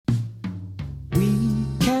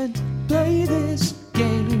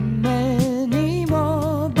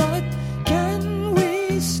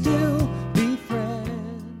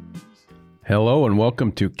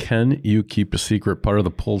welcome to Can You Keep a Secret, part of the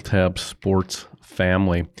Pull Tab Sports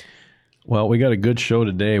family. Well, we got a good show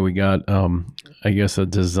today. We got, I guess, a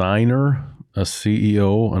designer, a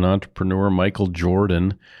CEO, an entrepreneur, Michael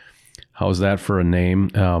Jordan. How's that for a name?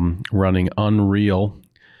 Running UNRL,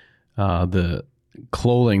 the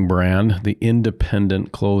clothing brand, the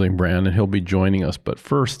independent clothing brand, and he'll be joining us. But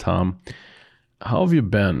first, Tom, how have you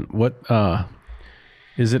been? What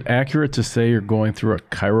is it accurate to say you're going through a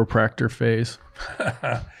chiropractor phase?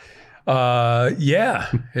 Yeah.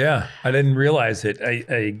 I didn't realize it.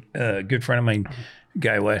 A good friend of mine,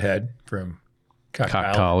 Guy Whitehead from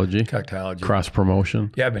Coctology, cross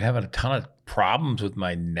promotion. Yeah, I've been having a ton of problems with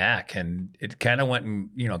my neck, and it kind of went and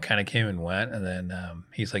kind of came and went, and then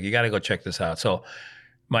he's like, "You got to go check this out." So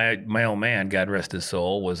my old man, God rest his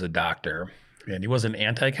soul, was a doctor, and he was an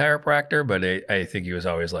anti-chiropractor, but I think he was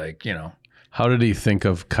always like, How did he think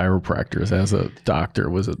of chiropractors as a doctor?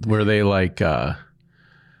 Were they like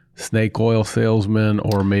snake oil salesmen,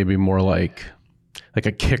 or maybe more like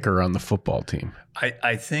a kicker on the football team?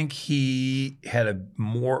 I think he had a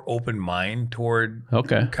more open mind toward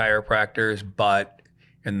chiropractors, but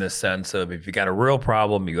in the sense of if you got a real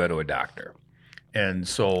problem, you go to a doctor. And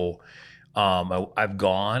so I've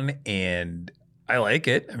gone and I like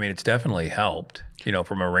it. I mean, it's definitely helped,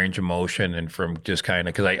 from a range of motion and from just kind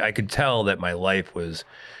of, because I could tell that my life was,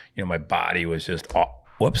 my body was just,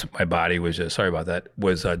 sorry about that,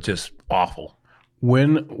 was just awful.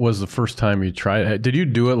 When was the first time you tried it? Did you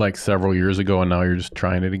do it like several years ago and now you're just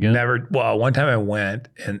trying it again? Never. Well, one time I went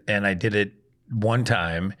and I did it one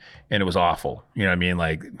time and it was awful. You know what I mean?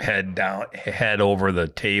 Like head over the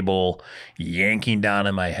table, yanking down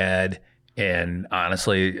in my head. And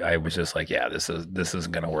honestly, I was just like, yeah, this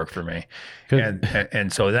isn't going to work for me.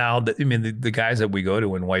 And so now, the guys that we go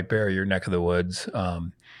to in White Bear, your neck of the woods,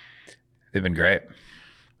 they've been great.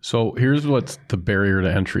 So here's what's the barrier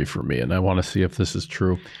to entry for me, and I want to see if this is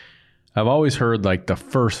true. I've always heard like the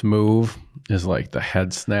first move is like the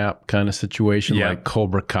head snap kind of situation, like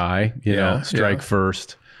Cobra Kai, strike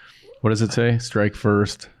first. What does it say? Strike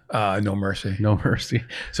first. No mercy. No mercy.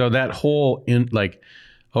 So that whole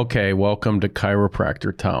okay, welcome to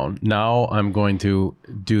chiropractor town. Now I'm going to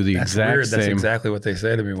do the exact same. That's exactly what they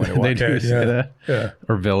say to me when I walk in. They do say that? Yeah.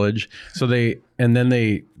 Or village. So then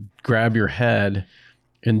they grab your head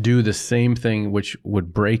and do the same thing, which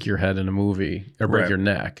would break your head in a movie or break your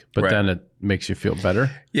neck, but then it makes you feel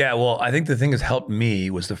better. Yeah, well, I think the thing that's helped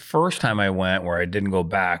me was the first time I went where I didn't go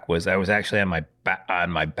back was I was actually on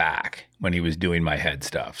my back when he was doing my head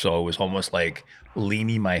stuff. So it was almost like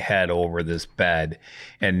leaning my head over this bed,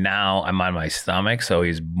 and now I'm on my stomach. So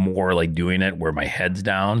he's more like doing it where my head's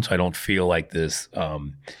down, so I don't feel like this,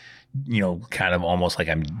 kind of almost like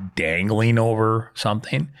I'm dangling over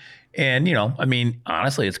something. And,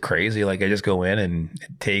 honestly, it's crazy. Like I just go in and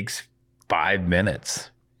it takes 5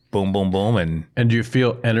 minutes. Boom, boom, boom. And do you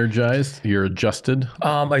feel energized? You're adjusted?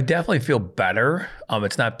 I definitely feel better.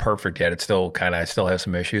 It's not perfect yet. It's still I still have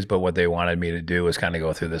some issues, but what they wanted me to do is kind of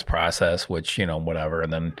go through this process, which, whatever.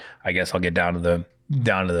 And then I guess I'll get down to the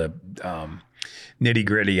nitty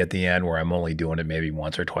gritty at the end where I'm only doing it maybe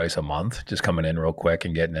once or twice a month, just coming in real quick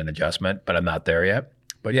and getting an adjustment, but I'm not there yet.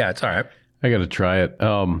 But yeah, it's all right. I got to try it.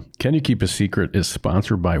 Can You Keep a Secret is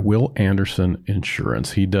sponsored by Will Anderson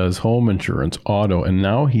Insurance. He does home insurance, auto, and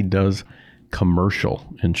now he does commercial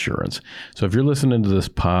insurance. So if you're listening to this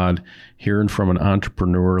pod, hearing from an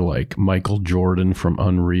entrepreneur like Michael Jordan from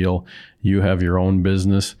UNRL, you have your own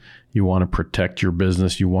business, you want to protect your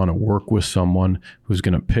business, you want to work with someone who's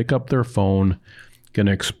going to pick up their phone, going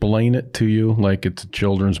to explain it to you like it's a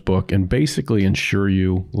children's book, and basically insure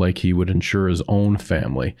you like he would insure his own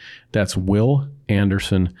family. That's Will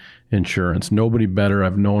Anderson Insurance. Nobody better.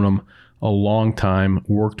 I've known him a long time,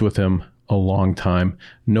 worked with him a long time.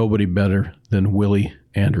 Nobody better than Willie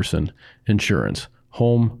Anderson Insurance.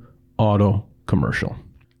 Home, auto, commercial.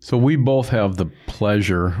 So we both have the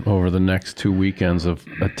pleasure over the next 2 weekends of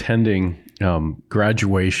attending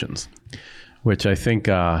graduations, which I think...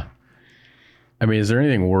 is there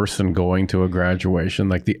anything worse than going to a graduation,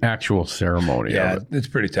 like the actual ceremony? Yeah, it's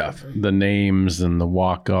pretty tough. The names and the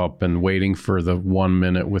walk up and waiting for the 1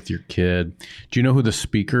 minute with your kid. Do you know who the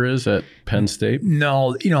speaker is at Penn State?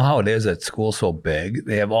 No, you know how it is at school so big.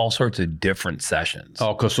 They have all sorts of different sessions.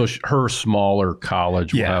 Oh, so her smaller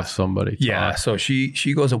college will have somebody talk. Yeah, so she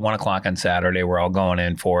goes at 1:00 on Saturday. We're all going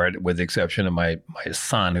in for it, with the exception of my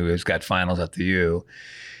son, who has got finals at the U.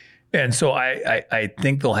 And so I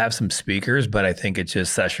think they'll have some speakers, but I think it's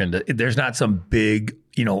just session. There's not some big,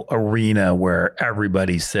 arena where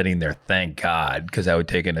everybody's sitting there, thank God, because that would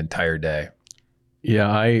take an entire day.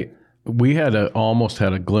 Yeah, we almost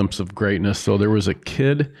had a glimpse of greatness. So there was a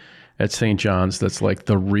kid at St. John's that's like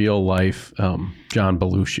the real life John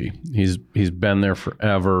Belushi. He's been there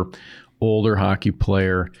forever, older hockey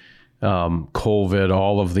player, COVID,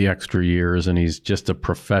 all of the extra years, and he's just a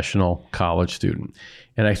professional college student.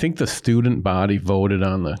 And I think the student body voted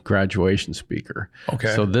on the graduation speaker.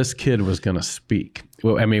 Okay. So this kid was going to speak.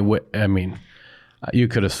 Well, I mean, you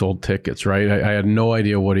could have sold tickets, right? I had no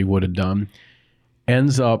idea what he would have done.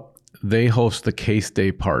 Ends up, they host the Case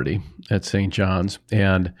Day party at St. John's,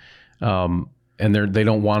 and they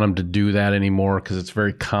don't want him to do that anymore because it's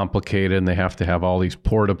very complicated, and they have to have all these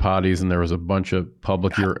porta potties, and there was a bunch of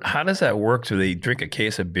public. How does that work? Do they drink a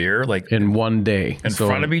case of beer like in one day in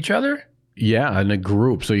front of each other? Yeah, in a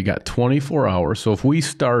group. So you got 24 hours. So if we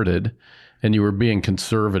started and you were being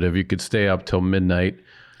conservative, you could stay up till midnight,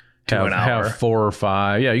 have 4 or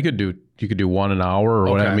 5. Yeah, you could do 1 an hour or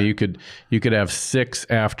whatever. I mean, you could have 6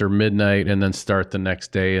 after midnight and then start the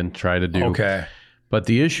next day and try to do. Okay. But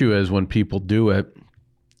the issue is when people do it,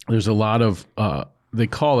 there's a lot of they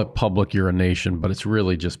call it public urination, but it's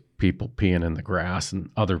really just people peeing in the grass and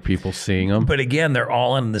other people seeing them. But again, they're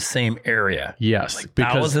all in the same area. Yes. Like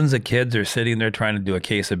thousands of kids are sitting there trying to do a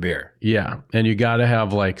case of beer. Yeah. And you got to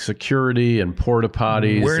have like security and porta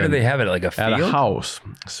potties. Where do they have it? Like a field? At a house.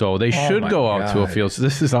 So they should go out to a field. So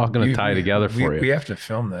this is all going to tie together for you. We have to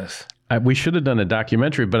film this. We should have done a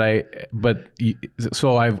documentary,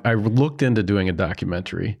 so I looked into doing a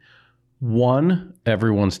documentary. 1,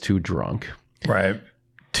 everyone's too drunk. Right.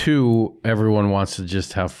 2, everyone wants to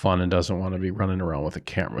just have fun and doesn't want to be running around with a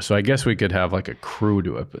camera. So I guess we could have like a crew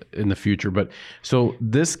do it in the future. But so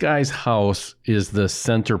this guy's house is the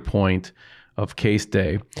center point of Case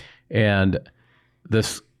Day, and the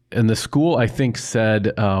school I think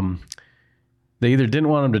said they either didn't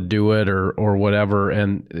want him to do it or whatever,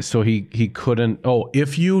 and so he couldn't. Oh,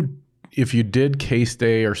 if you did Case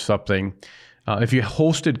Day or something. If you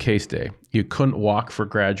hosted Case Day, you couldn't walk for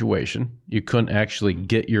graduation. You couldn't actually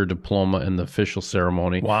get your diploma in the official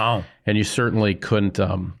ceremony. Wow. And you certainly couldn't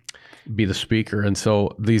be the speaker. And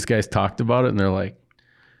so these guys talked about it, and they're like,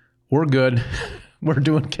 we're good. We're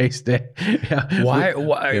doing Case Day. Yeah. Why?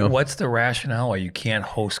 What's the rationale why you can't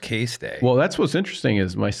host Case Day? Well, that's what's interesting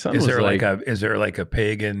is my son is there like a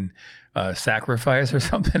pagan sacrifice or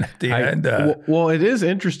something at the end? Well, it is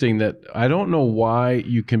interesting that I don't know why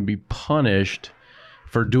you can be punished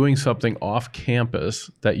for doing something off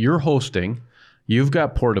campus that you're hosting. You've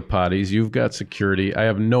got porta potties, you've got security. I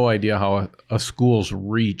have no idea how a school's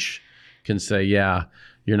reach can say, yeah,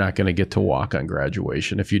 you're not going to get to walk on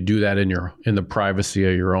graduation if you do that in the privacy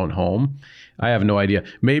of your own home. I have no idea.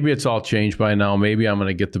 Maybe it's all changed by now. Maybe I'm going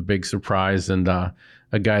to get the big surprise and a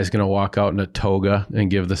guy's going to walk out in a toga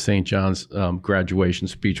and give the St. John's graduation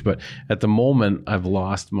speech. But at the moment, I've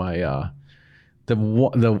lost my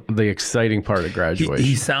the exciting part of graduation.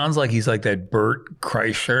 He sounds like he's like that Bert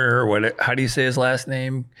Kreischer or what? How do you say his last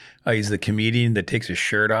name? He's the comedian that takes his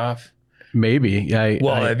shirt off. Maybe.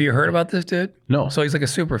 Have you heard about this dude? No. So he's like a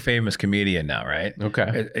super famous comedian now, right?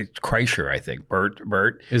 Okay. It's Kreischer, I think.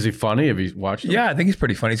 Bert. Is he funny? Have you watched him? Yeah, I think he's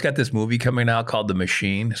pretty funny. He's got this movie coming out called The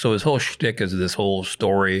Machine. So his whole shtick is this whole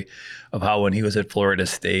story of how when he was at Florida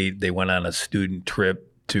State, they went on a student trip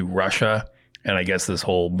to Russia. And I guess this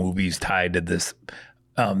whole movie's tied to this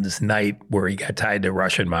night where he got tied to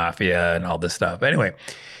Russian mafia and all this stuff. Anyway,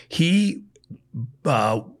 he...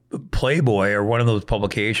 Playboy or one of those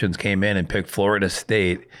publications came in and picked Florida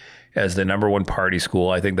State as the #1 party school.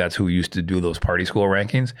 I think that's who used to do those party school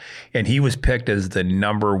rankings. And he was picked as the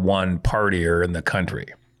 #1 partier in the country.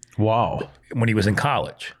 Wow. When he was in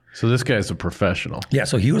college. So this guy's a professional. Yeah.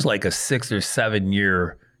 So he was like a 6 or 7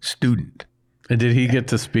 year student. And did he get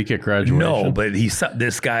to speak at graduation? No, but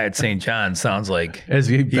this guy at St. John sounds like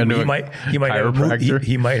he might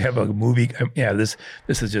have a movie. Yeah, this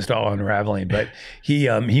is just all unraveling. But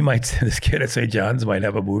this kid at St. John's might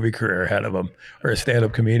have a movie career ahead of him or a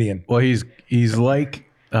stand-up comedian. Well, he's like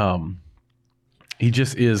he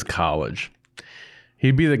just is college.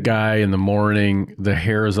 He'd be the guy in the morning. The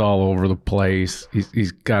hair is all over the place.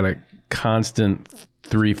 He's got a constant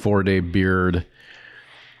 3-4 day beard.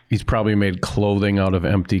 He's probably made clothing out of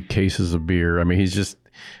empty cases of beer. I mean, he's just,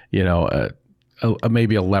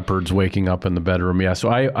 maybe a leopard's waking up in the bedroom. Yeah. So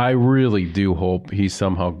I really do hope he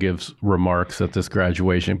somehow gives remarks at this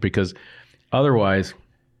graduation, because otherwise,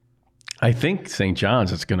 I think St.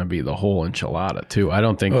 John's is going to be the whole enchilada too. I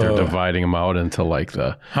don't think they're dividing them out into like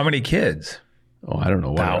How many kids? Oh, I don't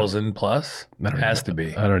know. 1,000 plus? Has to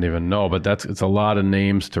be. I don't even know, but it's a lot of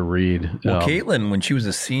names to read. Well, Caitlin, when she was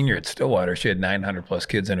a senior at Stillwater, she had 900 plus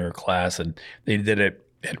kids in her class, and they did it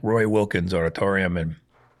at Roy Wilkins Auditorium, and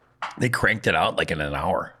They cranked it out like in an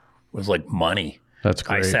hour. It was like money. That's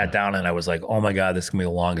great. I sat down and I was like, oh my God, this is going to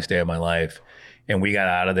be the longest day of my life. And we got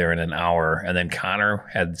out of there in an hour. And then Connor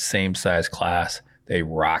had the same size class. They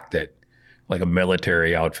rocked it like a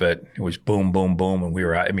military outfit. It was boom, boom, boom. And we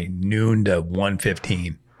were out, I mean, noon to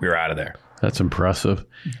 1:15. We were out of there. That's impressive.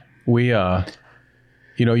 We, you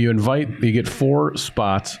get 4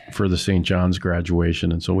 spots for the St. John's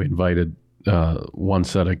graduation. And so we invited one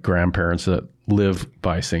set of grandparents that live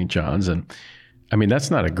by St. John's. And I mean,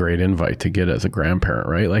 that's not a great invite to get as a grandparent,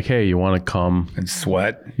 right? Like, hey, you want to come and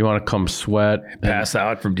sweat? You want to come sweat? Pass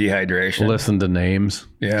out from dehydration? Listen to names.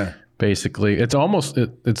 Yeah. Basically, it's almost,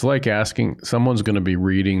 it's like asking, someone's going to be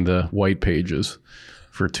reading the white pages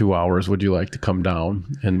for 2 hours. Would you like to come down?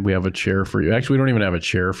 And we have a chair for you. Actually, we don't even have a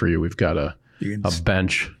chair for you. We've got a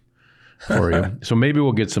bench for you. So maybe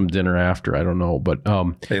we'll get some dinner after. I don't know. But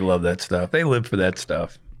they love that stuff. They live for that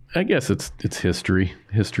stuff. I guess it's history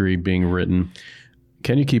being written.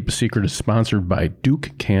 Can You Keep a Secret is sponsored by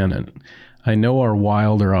Duke Cannon. I know our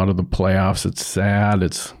Wild are out of the playoffs. It's sad.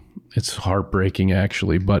 It's heartbreaking,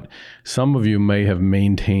 actually, but some of you may have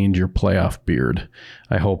maintained your playoff beard.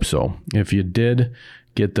 I hope so. If you did,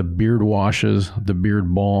 get the beard washes, the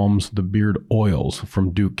beard balms, the beard oils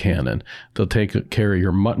from Duke Cannon. They'll take care of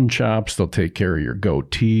your mutton chops. They'll take care of your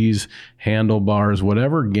goatees, handlebars,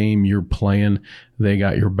 whatever game you're playing, they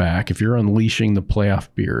got your back. If you're unleashing the playoff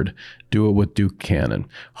beard, do it with Duke Cannon.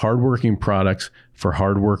 Hardworking products for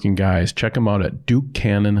hardworking guys. Check them out at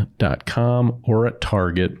dukecannon.com or at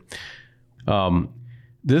Target.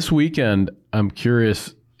 This weekend, I'm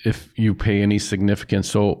curious if you pay any significance.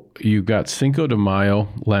 So you got Cinco de Mayo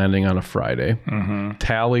landing on a Friday. Mm-hmm.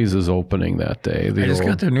 Tally's is opening that day. I just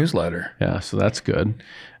got their newsletter. Yeah, so that's good.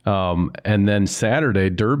 And then Saturday,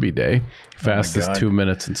 Derby Day, fastest 2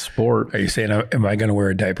 minutes in sport. Are you saying, am I going to wear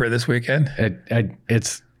a diaper this weekend?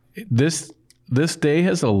 This day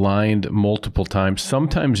has aligned multiple times.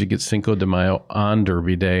 Sometimes you get Cinco de Mayo on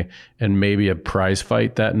Derby Day and maybe a prize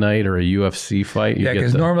fight that night or a UFC fight. Yeah,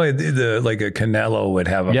 because normally like a Canelo would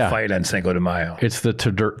have a fight on Cinco de Mayo. It's the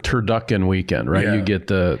turducken weekend, right? Yeah. You get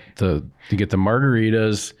the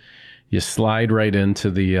margaritas, you slide right into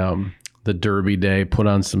the Derby Day, put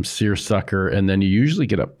on some seersucker, and then you usually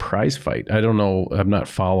get a prize fight. I don't know. I'm not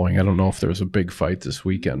following. I don't know if there's a big fight this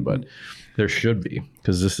weekend, but there should be,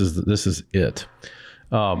 because this is it.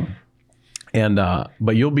 But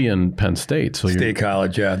you'll be in Penn State, so State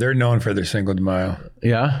College. Yeah, they're known for their Cinco de Mayo.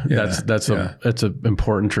 Yeah, that's an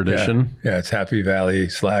important tradition. Yeah, it's Happy Valley /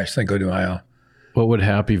 Cinco de Mayo. What would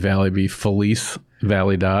Happy Valley be? Feliz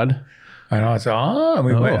Validad. I know. It's I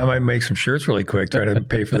might make some shirts really quick. Try to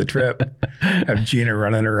pay for the trip. Have Gina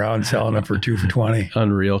running around selling them for 2 for $20.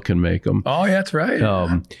 Unreal can make them. Oh, yeah, that's right.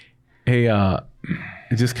 Hey.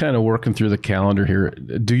 Just kind of working through the calendar here.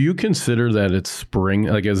 Do you consider that it's spring?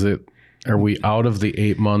 Like, are we out of the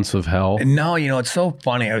 8 months of hell? No, it's so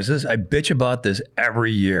funny. I bitch about this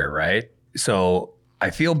every year, right? So I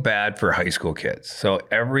feel bad for high school kids. So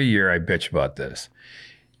every year I bitch about this.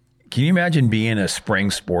 Can you imagine being a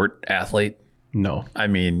spring sport athlete? No. I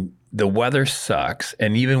mean, the weather sucks.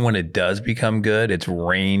 And even when it does become good, it's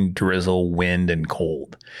rain, drizzle, wind, and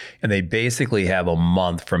cold. And they basically have a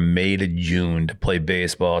month from May to June to play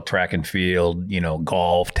baseball, track and field,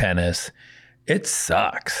 golf, tennis. It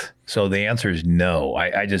sucks. So the answer is no.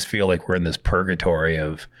 I just feel like we're in this purgatory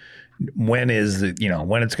of when it's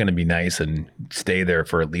going to be nice and stay there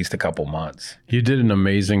for at least a couple months. You did an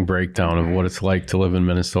amazing breakdown of what it's like to live in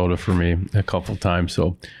Minnesota for me a couple times.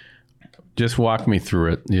 So just walk me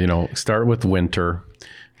through it. Start with winter,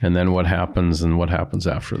 and then what happens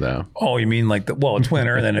after that. Oh, you mean it's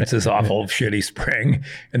winter, and then it's this awful shitty spring,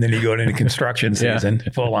 and then you go into construction season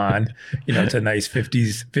full on. It's a nice 50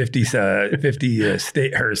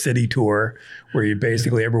 state or city tour where you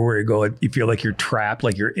basically everywhere you go, you feel like you're trapped.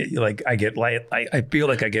 I feel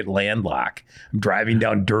like I get landlocked. I'm driving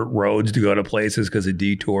down dirt roads to go to places because of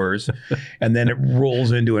detours, and then it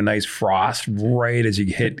rolls into a nice frost right as you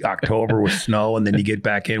hit October with snow, and then you get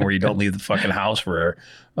back in where you don't leave the fucking house for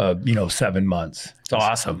 7 months. It's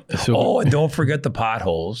awesome. And don't forget the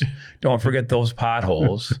potholes. Don't forget those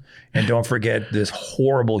potholes, and don't forget this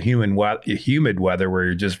horrible humid weather where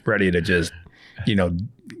you're just ready to just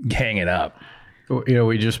hang it up.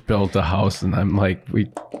 We just built a house, and I'm like, we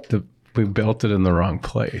built it in the wrong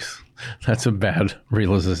place. That's a bad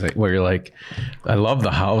realization where you're like, I love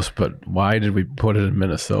the house, but why did we put it in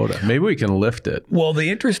Minnesota? Maybe we can lift it. Well, the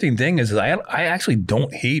interesting thing is I actually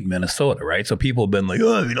don't hate Minnesota, right? So people have been like,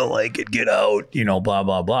 oh, if you don't like it, get out, blah,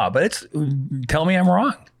 blah, blah. But tell me I'm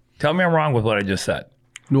wrong. Tell me I'm wrong with what I just said.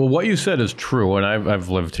 Well, what you said is true, and I've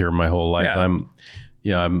lived here my whole life. Yeah.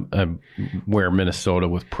 I wear Minnesota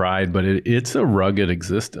with pride, but it's a rugged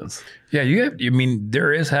existence. Yeah, you have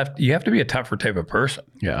to be a tougher type of person.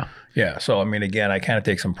 Yeah. Yeah. So I mean, again, I kind of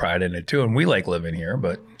take some pride in it too, and we like living here,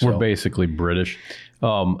 but We're basically British.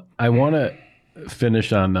 I want to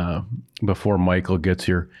finish on before Michael gets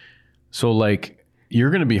here. So like, you're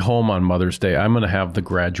going to be home on Mother's Day. I'm going to have the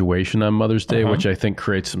graduation on Mother's Day, which I think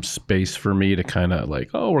creates some space for me to kind of like,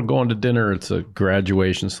 oh, we're going to dinner. It's a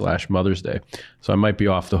graduation / Mother's Day. So I might be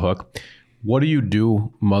off the hook. What do you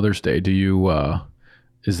do Mother's Day? Do you,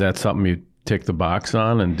 is that something you tick the box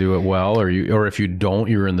on and do it well? Or if you don't,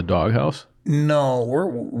 you're in the doghouse? No,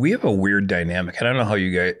 we have a weird dynamic. I don't know how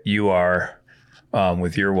you are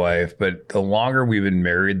with your wife, but the longer we've been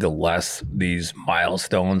married, the less these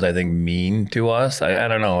milestones I think mean to us. I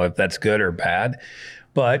don't know if that's good or bad,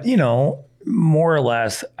 but more or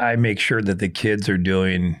less, I make sure that the kids are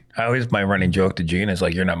doing. My running joke to Gina is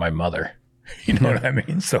like, "You're not my mother." You know what I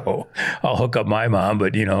mean? So I'll hook up my mom,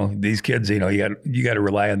 but these kids, you got to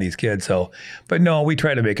rely on these kids. So, but no, we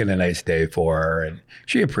try to make it a nice day for her, and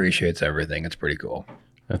she appreciates everything. It's pretty cool.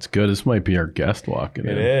 That's good. This might be our guest walking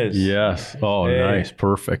in. It is. Yes. Oh, hey. Nice.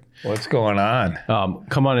 Perfect. What's going on?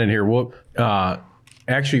 Come on in here. We'll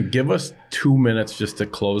actually give us 2 minutes just to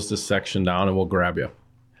close this section down, and we'll grab you.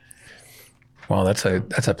 Well, that's a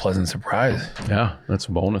pleasant surprise. Yeah, that's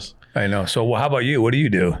a bonus. I know. So how about you? What do?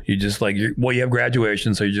 You just like, you have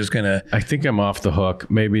graduation, so you're just going to... I think I'm off the hook.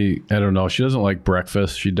 Maybe, I don't know. She doesn't like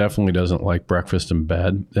breakfast. She definitely doesn't like breakfast in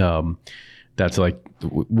bed. That's like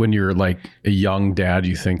when you're like a young dad,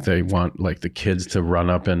 you think they want like the kids to run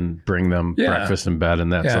up and bring them breakfast in bed.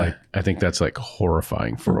 And that's like, I think that's like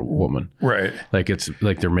horrifying for a woman. Right. Like it's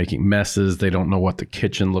like they're making messes. They don't know what the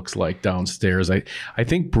kitchen looks like downstairs. I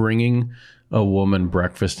think bringing a woman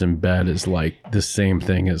breakfast in bed is like the same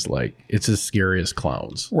thing as like, it's as scary as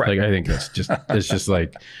clowns. Right. Like I think it's just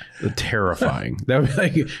like terrifying. That would be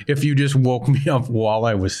like if you just woke me up while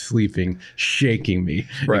I was sleeping, shaking me,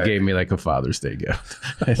 and gave me like a Father's Day gift.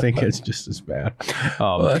 I think it's just as bad.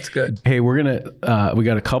 Well, that's good. Hey, we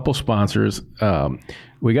got a couple sponsors.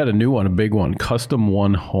 We got a new one, a big one, Custom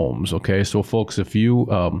One Homes. Okay. So folks, if you've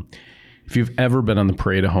ever been on the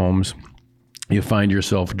parade of homes, you find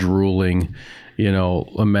yourself drooling,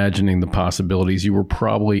 imagining the possibilities. You were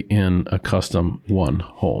probably in a Custom One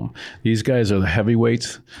home. These guys are the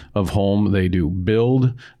heavyweights of home. They do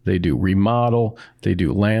build, they do remodel, they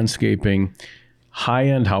do landscaping,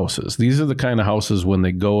 high-end houses. These are the kind of houses when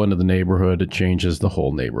they go into the neighborhood, it changes the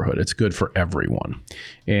whole neighborhood. It's good for everyone.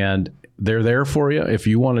 And they're there for you if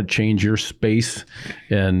you want to change your space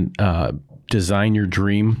and design your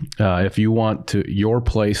dream. If you want your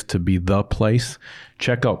place to be the place,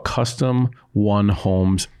 check out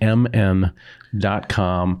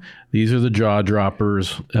CustomOneHomesMN.com. These are the jaw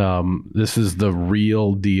droppers. This is the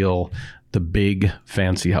real deal, the big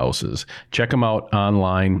fancy houses. Check them out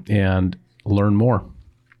online and learn more.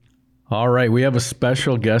 All right, we have a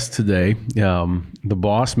special guest today, the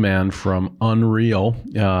boss man from Unreal.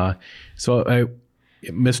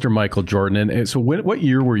 Mr. Michael Jordan. And so what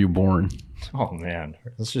year were you born? Oh man,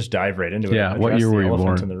 let's just dive right into it. Yeah, what year were you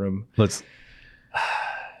born? In the room.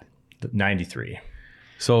 93.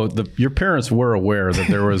 So your parents were aware that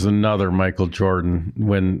there was another Michael Jordan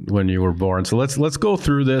when you were born. So let's go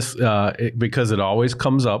through this because it always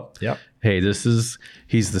comes up. Yep. Hey, he's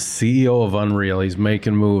the CEO of Unreal. He's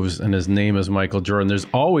making moves, and his name is Michael Jordan. There's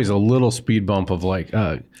always a little speed bump of like,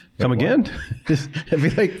 come again? It'd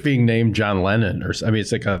be like being named John Lennon,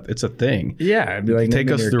 it's a thing. Yeah, it'd be like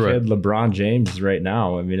take us through it. LeBron James right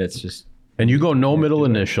now. I mean, it's just. And you go no middle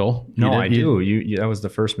initial. No, I do. You that was the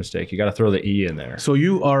first mistake. You got to throw the E in there. So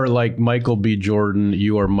you are like Michael B. Jordan.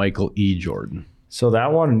 You are Michael E. Jordan. So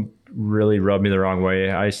that one really rubbed me the wrong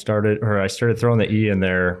way. I started throwing the E in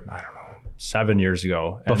there, I don't know, 7 years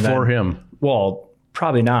ago. Before him? Well,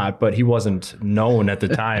 probably not, but he wasn't known at the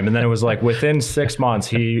time. And then it was like within 6 months,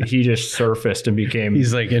 he just surfaced and became...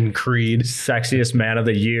 He's like in Creed. Sexiest man of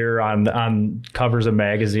the year on covers of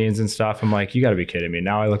magazines and stuff. I'm like, you got to be kidding me.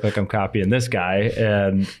 Now I look like I'm copying this guy.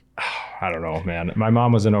 And I don't know, man. My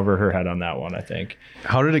mom was in over her head on that one, I think.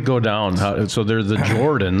 How did it go down? So they're the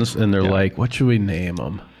Jordans, and they're like, what should we name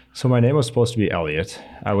them? So my name was supposed to be Elliot.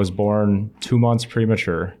 I was born 2 months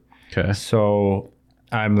premature. Okay. So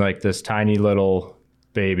I'm like this tiny little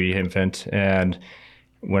baby infant, and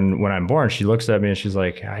when I'm born, she looks at me and she's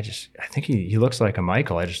like, I think he looks like a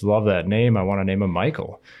Michael. I just love that name. I want to name him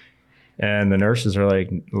Michael. And the nurses are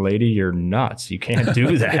like, lady, you're nuts. You can't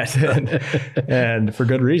do that. and for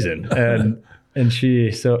good reason. And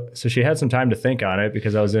she had some time to think on it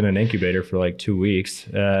because I was in an incubator for like 2 weeks.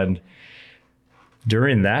 And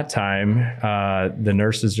During that time, the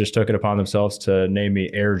nurses just took it upon themselves to name me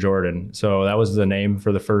Air Jordan. So that was the name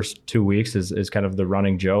for the first 2 weeks is kind of the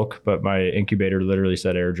running joke, but my incubator literally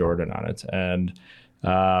said Air Jordan on it. And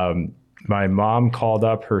my mom called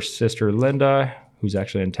up her sister, Linda, who's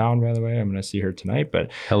actually in town, by the way. I'm going to see her tonight.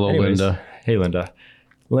 But Hello, Linda. Hey, Linda.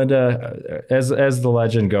 Linda, as the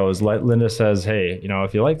legend goes, Linda says, hey,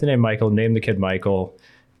 if you like the name Michael, name the kid Michael.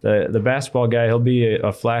 The basketball guy, he'll be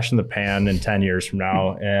a flash in the pan in 10 years from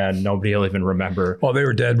now, and nobody will even remember. Well, they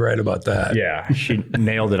were dead right about that. Yeah, she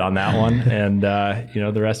nailed it on that one. And,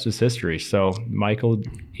 the rest is history. So Michael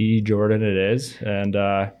E. Jordan it is. And,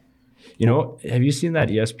 have you seen that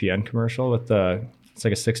ESPN commercial with it's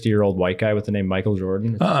like a 60-year-old white guy with the name Michael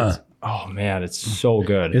Jordan? Oh, man, it's so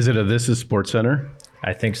good. Is it a This Is Sports Center?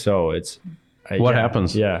 I think so. What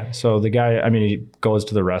happens? Yeah. So the guy, he goes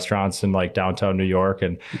to the restaurants in like downtown New York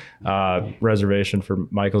and reservation for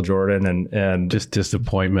Michael Jordan and just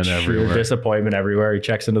disappointment everywhere. Disappointment everywhere. He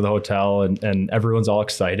checks into the hotel and everyone's all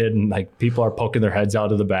excited and like people are poking their heads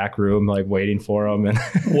out of the back room, like waiting for him. And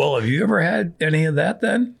well, have you ever had any of that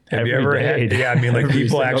then? Have you ever had? Yeah. Like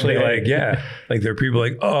people actually like there are people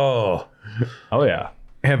like, oh yeah.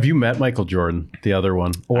 Have you met Michael Jordan, the other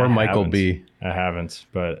one, or Michael B? I haven't,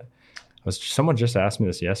 but someone just asked me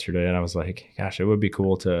this yesterday, and I was like, "Gosh, it would be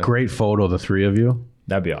cool to." Great photo, the three of you.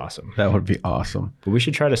 That'd be awesome. That would be awesome. But we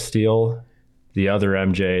should try to steal the other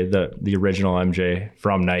MJ, the original MJ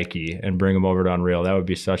from Nike, and bring him over to Unreal. That would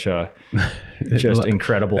be such a just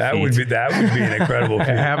incredible. That would be an incredible feat.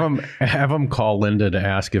 Have him call Linda to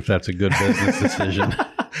ask if that's a good business decision.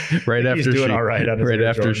 Right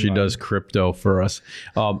after she does crypto for us.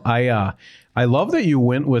 I love that you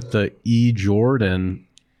went with the E. Jordan.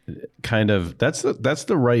 Kind of that's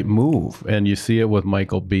the right move, and you see it with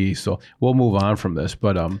Michael B. So we'll move on from this,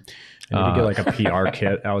 but I need to get like a PR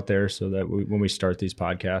kit out there so that when we start these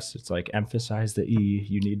podcasts, it's like emphasize the E.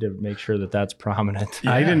 You need to make sure that that's prominent.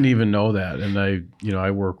 Yeah. I didn't even know that, and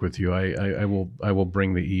I work with you. I will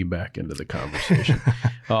bring the E back into the conversation.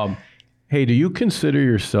 Hey, do you consider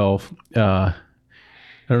yourself? I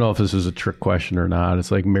don't know if this is a trick question or not.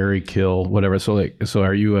 It's like marry, kill, whatever. So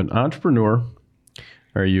are you an entrepreneur?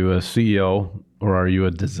 Are you a CEO or are you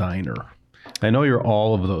a designer? I know you're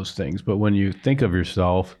all of those things, but when you think of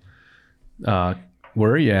yourself, where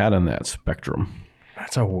are you at on that spectrum?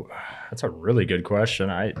 That's a really good question.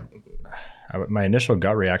 My initial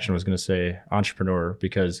gut reaction was going to say entrepreneur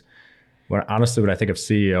because when I think of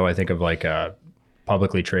CEO, I think of like a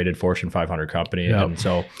publicly traded Fortune 500 company. Yep. And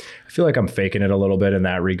so I feel like I'm faking it a little bit in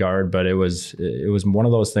that regard, but it was one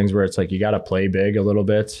of those things where it's like, you got to play big a little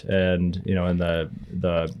bit and, in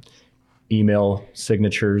the email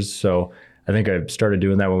signatures. So I think I started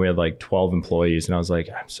doing that when we had like 12 employees and I was like,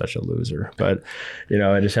 I'm such a loser, but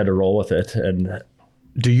I just had to roll with it. And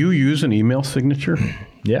do you use an email signature?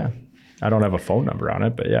 Yeah. I don't have a phone number on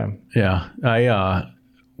it, but yeah. Yeah.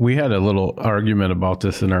 We had a little argument about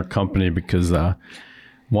this in our company because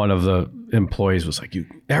one of the employees was like,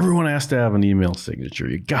 everyone has to have an email signature.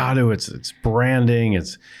 You got to, it's branding.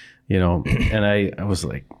 It's, and I was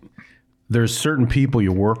like, there's certain people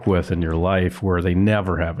you work with in your life where they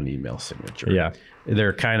never have an email signature. Yeah.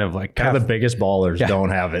 They're kind of like the biggest ballers don't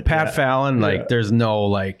have it. Pat Fallon, there's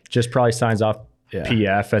no just probably signs off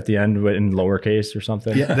PF at the end in lowercase or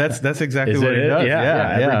something. Yeah, that's exactly what he does.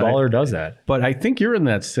 Yeah, every baller does that. But I think you're in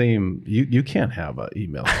that same. You can't have an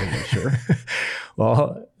email signature.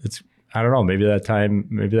 Well, I don't know. Maybe that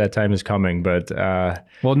time is coming. But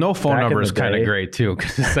no phone number is kind of great too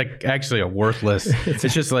because it's like actually a worthrless.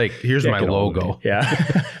 It's just like here's my logo.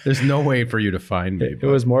 Yeah, there's no way for you to find me. It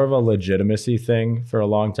was more of a legitimacy thing for a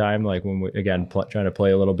long time. Like when we trying to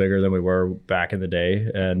play a little bigger than we were back in the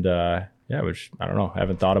day, and. Which I don't know. I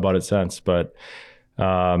haven't thought about it since, but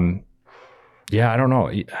I don't know.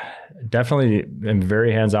 Definitely am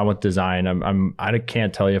very hands-on with design. I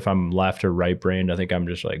can't tell you if I'm left or right brained. I think I'm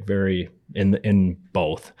just like very in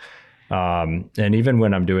both. And even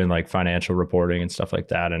when I'm doing like financial reporting and stuff like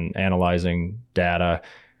that and analyzing data,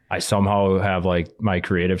 I somehow have like my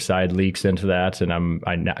creative side leaks into that, and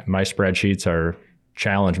my spreadsheets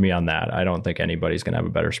challenge me on that. I don't think anybody's going to have a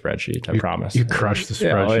better spreadsheet. I promise. You crush the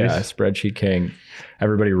spreadsheet. Yeah, spreadsheet king.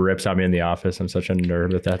 Everybody rips on me in the office. I'm such a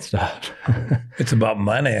nerd with that stuff. It's about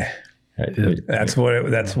money. That's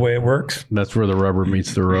the way it works. That's where the rubber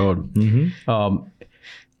meets the road. Mm-hmm.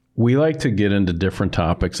 We like to get into different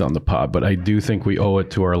topics on the pod, but I do think we owe it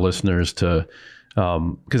to our listeners to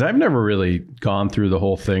because I've never really gone through the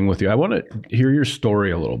whole thing with you. I want to hear your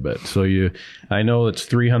story a little bit. So I know it's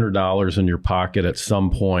 $300 in your pocket at some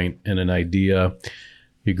point and an idea.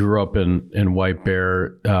 You grew up in White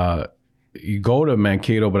Bear. you go to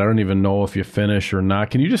Mankato, but I don't even know if you finish or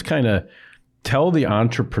not. Can you just kind of tell the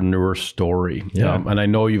entrepreneur story? Yeah. And I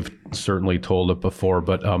know you've certainly told it before,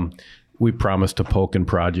 but we promised to poke and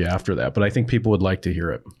prod you after that. But I think people would like to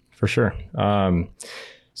hear it. For sure.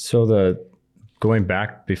 So going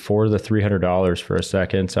back before the $300 for a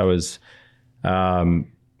second, I was,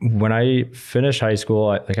 when I finished high school,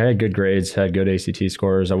 I had good grades, had good ACT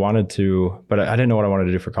scores. I wanted to, but I didn't know what I wanted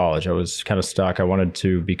to do for college. I was kind of stuck. I wanted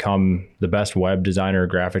to become the best web designer,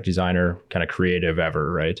 graphic designer, kind of creative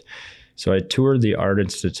ever, right? So I toured the Art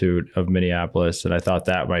Institute of Minneapolis, and I thought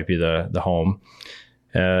that might be the home.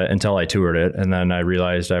 Until I toured it. And then I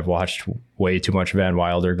realized I've watched way too much Van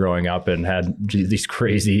Wilder growing up and had these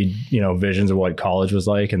crazy, visions of what college was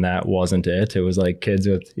like. And that wasn't it. It was like kids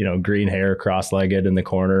with, green hair, cross-legged in the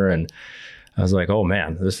corner. And I was like, oh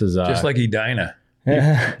man, this is just like Edina.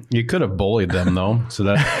 You could have bullied them though. So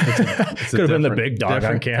that could have been the big dog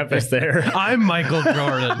on campus there. I'm Michael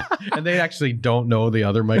Jordan. And they actually don't know the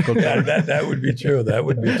other Michael Jordan. That would be true. That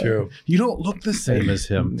would be true. You don't look the same as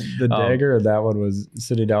him. The dagger of that one was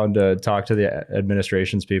sitting down to talk to the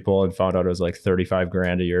administrations people and found out it was like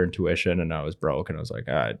 $35,000 a year in tuition, and I was broke. And I was like,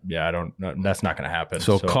 yeah, I don't know. That's not going to happen.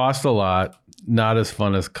 So cost a lot, not as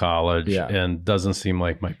fun as college, and doesn't seem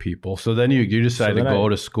like my people. So then you decided to go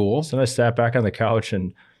to school. So then I sat back on the couch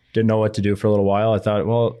and didn't know what to do for a little while. I thought,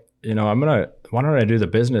 well, why don't I do the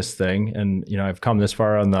business thing? And, I've come this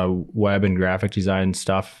far on the web and graphic design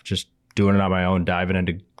stuff, just doing it on my own, diving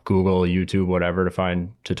into Google, YouTube, whatever to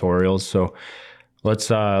find tutorials. So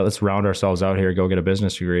let's round ourselves out here, go get a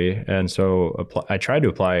business degree. And so I tried to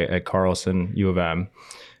apply at Carlson, U of M,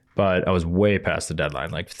 but I was way past the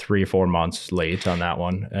deadline, like 3 or 4 months late on that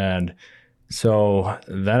one. And so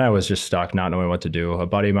then I was just stuck, not knowing what to do. A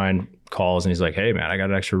buddy of mine calls and he's like, hey man, I got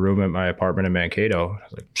an extra room at my apartment in Mankato. I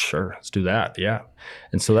was like, sure, let's do that. Yeah.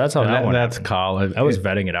 And so that's how that one That's happened. college. I was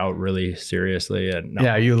vetting it out really seriously. And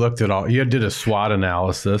Yeah, you looked at all, you did a SWOT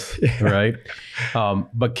analysis, right?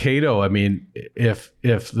 But Cato, if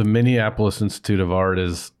the Minneapolis Institute of Art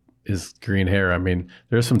is green hair,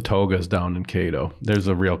 there's some togas down in Cato. There's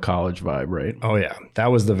a real college vibe, right? Oh yeah.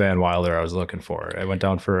 That was the Van Wilder I was looking for. I went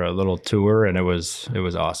down for a little tour and it was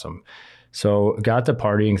awesome. So got the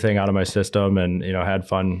partying thing out of my system and, had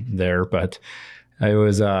fun there. But I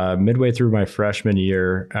was midway through my freshman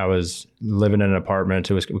year, I was living in an apartment.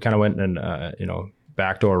 We kind of went in,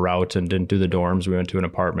 backdoor route and didn't do the dorms. We went to an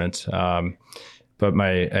apartment. But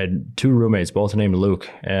I had 2 roommates, both named Luke,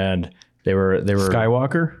 and they were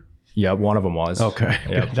Skywalker? Yep, one of them was. Okay.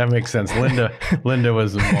 Yep. That makes sense. Linda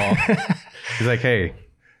was involved. She's like, hey,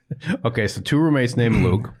 okay, so 2 roommates named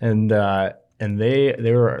Luke. And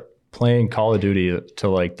they were playing Call of Duty to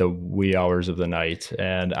like the wee hours of the night.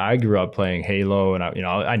 And I grew up playing Halo, and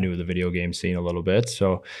I knew the video game scene a little bit.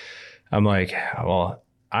 So I'm like, well,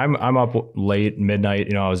 I'm up late,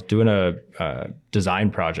 midnight. I was doing a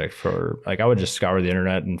design project for, I would just scour the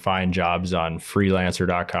internet and find jobs on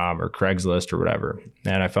freelancer.com or Craigslist or whatever.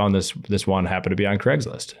 And I found this one happened to be on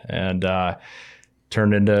Craigslist, and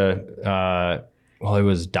turned into it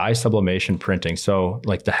was dye sublimation printing. So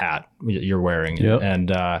like the hat you're wearing, yep.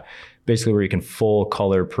 And basically where you can full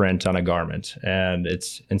color print on a garment. And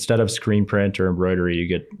it's, instead of screen print or embroidery, you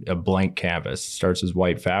get a blank canvas. It starts as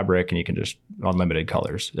white fabric and you can just unlimited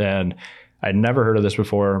colors. And I'd never heard of this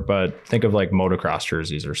before, but think of like motocross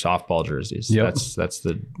jerseys or softball jerseys. Yep. That's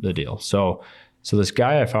the deal. So this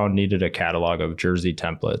guy I found needed a catalog of jersey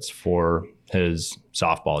templates for his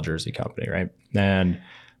softball jersey company, right? And I'm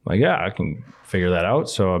like, yeah, I can figure that out.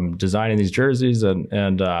 So I'm designing these jerseys,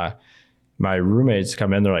 and my roommates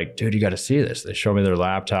come in. They're like, dude, you got to see this. They show me their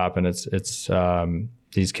laptop, and it's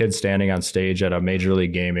these kids standing on stage at a Major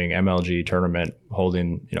League Gaming MLG tournament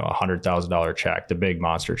holding, $100,000 check, the big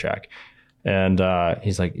monster check. And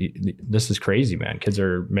he's like, this is crazy, man. Kids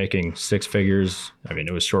are making 6 figures.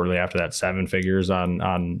 It was shortly after that, 7 figures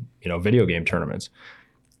on video game tournaments.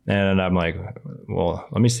 And I'm like, well,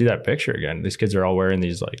 let me see that picture again. These kids are all wearing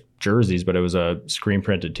these like jerseys, but it was a screen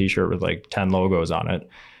printed t-shirt with like 10 logos on it.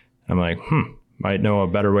 And I'm like, might know a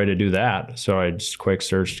better way to do that. So I just quick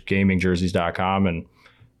searched gamingjerseys.com, and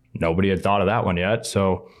nobody had thought of that one yet.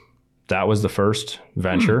 So that was the first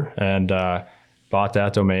venture, and bought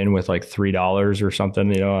that domain with like $3 or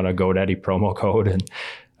something, on a GoDaddy promo code, and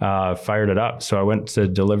fired it up. So I went to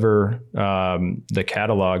deliver the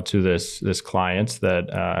catalog to this client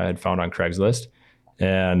that I had found on Craigslist.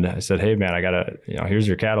 And I said, hey man, here's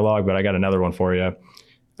your catalog, but I got another one for you.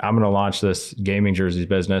 I'm going to launch this gaming jerseys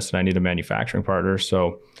business, and I need a manufacturing partner.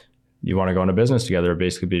 So you want to go into business together?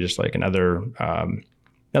 Basically be just like another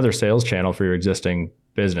sales channel for your existing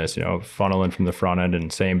business, funneling from the front end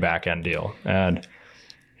and same back end deal. And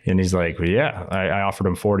he's like, well, yeah, I offered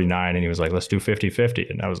him 49 and he was like, let's do 50-50.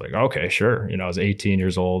 And I was like, okay, sure. I was 18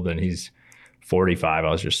 years old and he's 45. I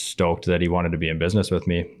was just stoked that he wanted to be in business with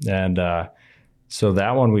me. And so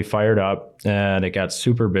that one we fired up and it got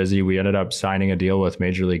super busy. We ended up signing a deal with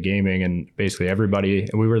Major League Gaming, and basically everybody,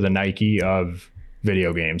 we were the Nike of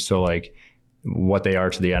video games. So like what they are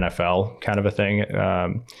to the NFL kind of a thing.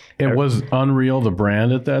 It was Unreal, the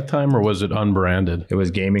brand at that time, or was it unbranded? It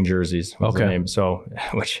was Gaming Jerseys was the name. So,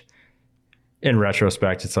 which in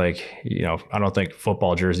retrospect, it's like, I don't think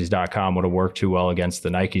footballjerseys.com would have worked too well against the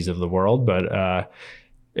Nikes of the world, but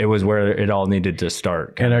it was where it all needed to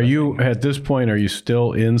start. And are you, at this point, are you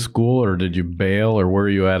still in school, or did you bail, or where are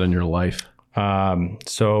you at in your life?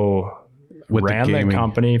 So ran the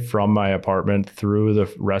company from my apartment through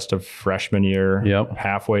the rest of freshman year,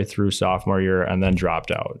 halfway through sophomore year, and then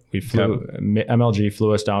dropped out. We flew, MLG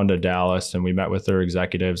flew us down to Dallas and we met with their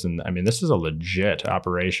executives. And I mean, this is a legit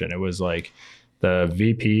operation. It was like the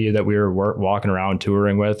VP that we were walking around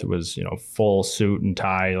touring with was, full suit and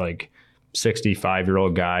tie, like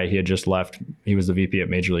 65-year-old guy. He had just left. He was the VP at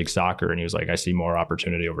Major League Soccer. And he was like, I see more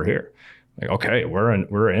opportunity over here. Like, okay, we're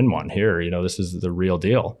in one here. This is the real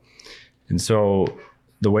deal. And so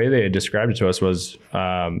the way they had described it to us was,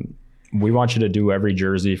 we want you to do every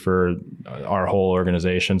jersey for our whole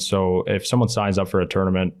organization. So if someone signs up for a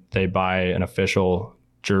tournament, they buy an official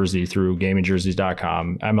jersey through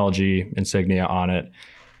gamingjerseys.com, MLG insignia on it,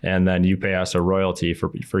 and then you pay us a royalty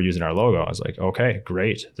for using our logo. I was like, okay,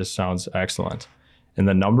 great. This sounds excellent. And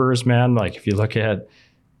the numbers, man, like if you look at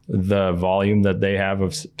the volume that they have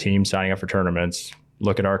of teams signing up for tournaments,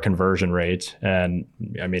 look at our conversion rate. And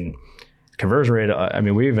I mean, conversion rate,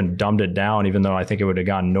 we even dumbed it down, even though I think it would have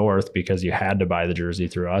gone north because you had to buy the jersey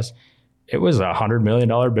through us. It was $100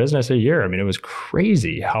 million business a year. I mean, it was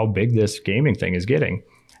crazy how big this gaming thing is getting.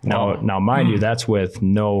 Now, mind you, that's with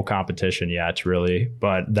no competition yet, really.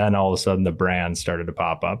 But then all of a sudden the brands started to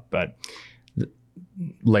pop up, but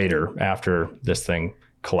later after this thing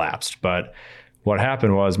collapsed. But what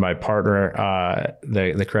happened was my partner,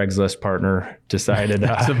 the Craigslist partner, decided...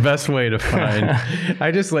 That's the best way to find... I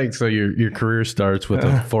just like, so your career starts with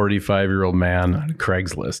a 45-year-old man on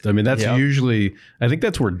Craigslist. I mean, that's usually... I think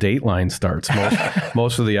that's where Dateline starts.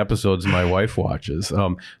 Most of the episodes my wife watches.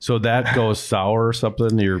 So that goes sour or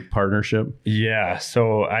something, your partnership? Yeah.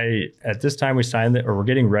 So at this time we signed we're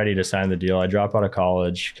getting ready to sign the deal. I dropped out of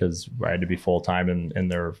college because I had to be full-time in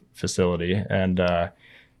their facility. And...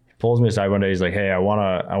 pulls me aside one day. He's like, "Hey, I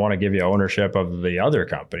want to give you ownership of the other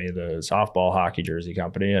company, the softball hockey jersey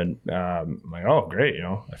company." And I'm like, "Oh, great!"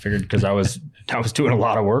 I figured because I was doing a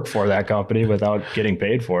lot of work for that company without getting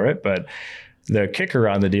paid for it. But the kicker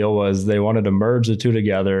on the deal was they wanted to merge the two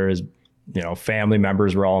together. As family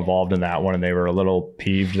members were all involved in that one, and they were a little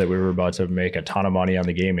peeved that we were about to make a ton of money on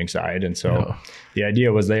the gaming side. And so the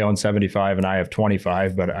idea was they own 75 and I have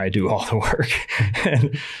 25, but I do all the work.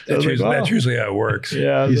 And that's usually how it works.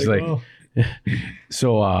 Yeah. He's like,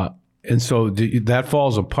 so that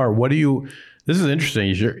falls apart. This is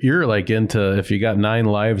interesting. You're like into, if you got 9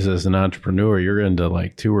 lives as an entrepreneur, you're into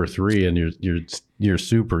like 2 or 3 and you're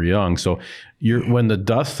super young. So when the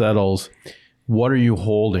dust settles, what are you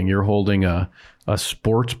holding? You're holding a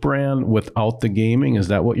sports brand without the gaming. Is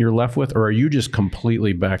that what you're left with? Or are you just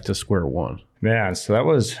completely back to square one? Man, so that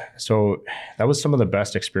was some of the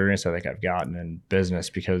best experience I think I've gotten in business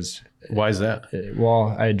because... Why is that?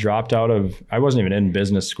 Well, I wasn't even in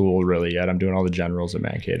business school really yet. I'm doing all the generals at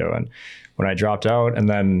Mankato. And when I dropped out and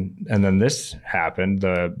then this happened,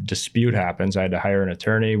 the dispute happens. I had to hire an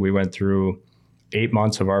attorney. We went through 8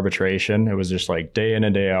 months of arbitration. It was just like day in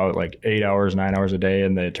and day out, like 8 hours, 9 hours a day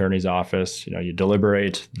in the attorney's office. You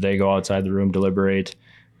deliberate, they go outside the room, deliberate,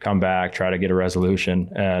 come back, try to get a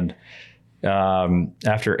resolution. And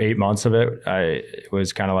after 8 months of it, it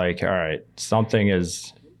was kind of like, all right,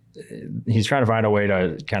 he's trying to find a way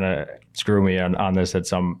to kind of screw me on this at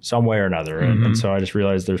some way or another. Mm-hmm. And so I just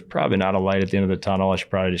realized there's probably not a light at the end of the tunnel. I should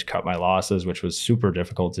probably just cut my losses, which was super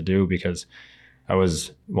difficult to do because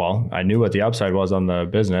I knew what the upside was on the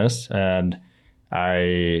business, and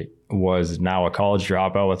I was now a college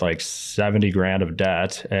dropout with like 70 grand of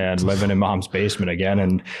debt and living in mom's basement again.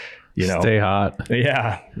 And, stay hot.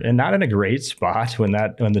 Yeah. And not in a great spot when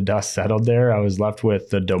the dust settled there. I was left with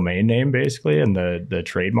the domain name basically and the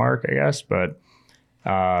trademark, I guess. But,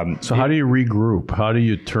 so how do you regroup? How do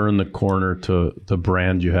you turn the corner to the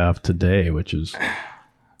brand you have today, which is?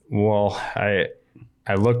 Well, I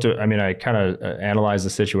kind of analyzed the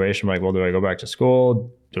situation. Like, well, do I go back to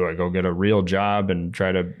school? do I go get a real job and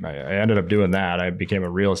I ended up doing that. I became a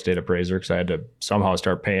real estate appraiser because I had to somehow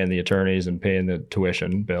start paying the attorneys and paying the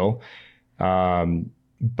tuition bill.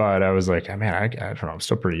 But I was like, man, I don't know, I'm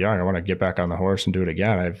still pretty young. I want to get back on the horse and do it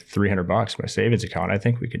again. I have $300 in my savings account. I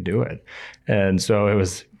think we can do it. And so it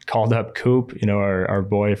was called up Coop, our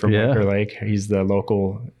boy from Winter Lake. He's the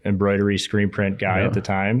local embroidery screen print guy at the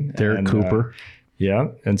time. Derek Cooper.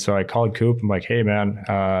 And so I called Coop. I'm like, hey man,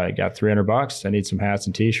 I got $300. I need some hats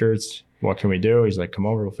and t-shirts. What can we do? He's like, come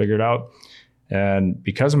over, we'll figure it out. And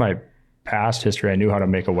because of my past history, I knew how to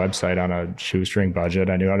make a website on a shoestring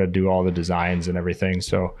budget. I knew how to do all the designs and everything.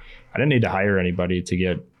 So I didn't need to hire anybody to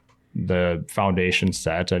get the foundation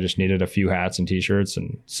set. I just needed a few hats and t-shirts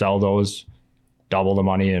and sell those, double the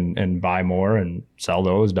money and buy more, and sell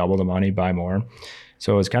those, double the money, buy more.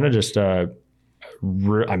 So it was kind of just as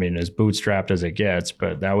bootstrapped as it gets,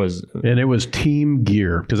 but that was. And it was team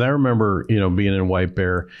gear. Because I remember, being in White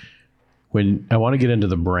Bear, when I want to get into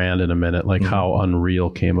the brand in a minute, like how Unreal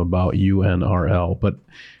came about, UNRL.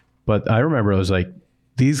 But I remember it was like,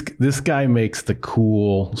 this guy makes the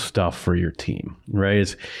cool stuff for your team,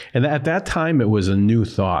 right? And at that time, it was a new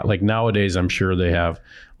thought. Like nowadays, I'm sure they have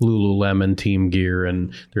Lululemon team gear,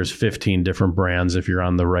 and there's 15 different brands if you're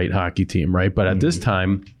on the right hockey team, right? But at this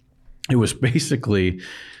time, it was basically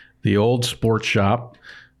the old sports shop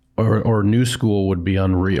or new school would be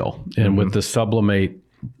Unreal. And with the Sublimate,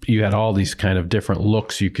 you had all these kind of different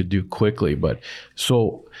looks you could do quickly. But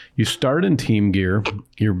so you start in team gear,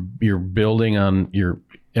 you're building on your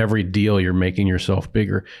every deal, you're making yourself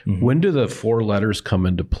bigger. When do the 4 letters come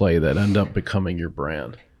into play that end up becoming your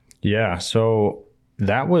brand? Yeah. So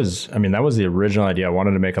that was the original idea. I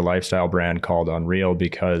wanted to make a lifestyle brand called Unreal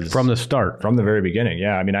because from the very beginning.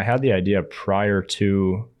 Yeah. I mean, I had the idea prior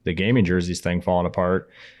to the gaming jerseys thing falling apart,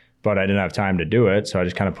 but I didn't have time to do it. So I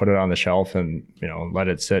just kind of put it on the shelf and, let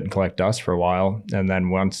it sit and collect dust for a while. And then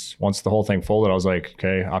once the whole thing folded, I was like,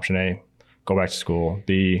 okay, option A, go back to school.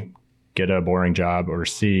 B, get a boring job. Or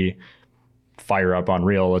C, fire up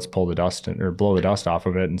Unreal. Let's pull the dust or blow the dust off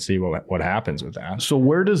of it and see what happens with that. So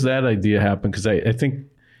where does that idea happen? Because I think,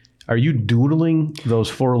 are you doodling those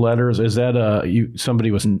 4 letters? Is that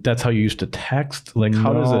that's how you used to text? Like,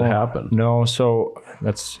 how does it happen? No. So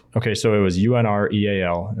that's okay. So it was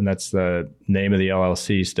UNREAL, and that's the name of the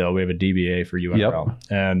LLC still. We have a DBA for UNRL. Yep.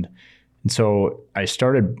 And so I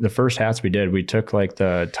started, the first hats we did, we took like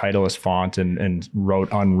the Titleist font and wrote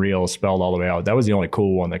Unreal spelled all the way out. That was the only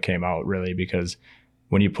cool one that came out, really, because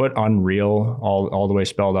when you put Unreal all the way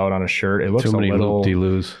spelled out on a shirt, it looks too many a little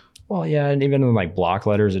loop-de-loos. Well, yeah, and even in like block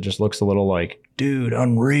letters, it just looks a little like, dude,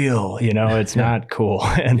 Unreal, it's not cool.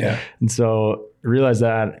 And so I realized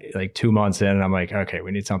that like 2 months in, and I'm like, okay,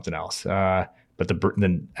 we need something else. But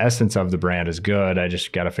the essence of the brand is good. I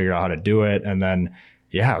just got to figure out how to do it. And then,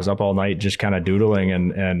 I was up all night just kind of doodling,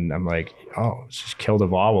 and I'm like, let's just kill the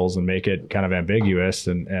vowels and make it kind of ambiguous.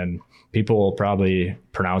 And people will probably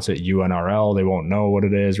pronounce it UNRL. They won't know what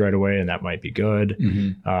it is right away, and that might be good.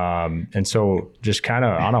 And so just kind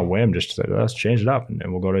of on a whim, just said, let's change it up, and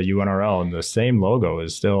we'll go to UNRL. And the same logo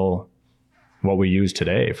is still what we use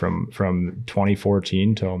today from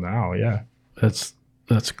 2014 till now. Yeah.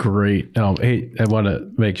 That's great. Hey, I want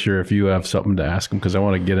to make sure if you have something to ask them, because I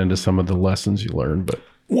want to get into some of the lessons you learned. But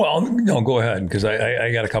no, go ahead, because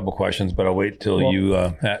I got a couple questions, but I'll wait till you.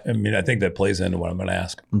 I think that plays into what I'm going to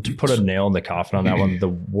ask. To put a nail in the coffin on that one, the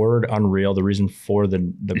word Unreal, the reason for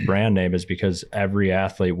the brand name is because every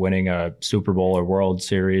athlete winning a Super Bowl or World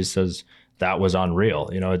Series says that was unreal.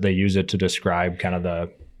 They use it to describe kind of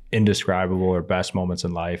the indescribable or best moments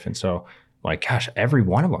in life, and so. Like, gosh, every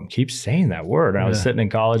one of them keeps saying that word. I was sitting in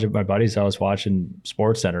college at my buddy's house watching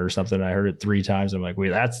Sports Center or something. I heard it 3 times. I'm like, wait,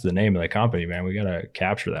 that's the name of the company, man. We got to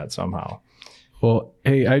capture that somehow. Well,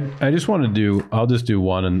 hey, I just want to I'll just do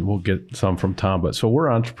one and we'll get some from Tom. But so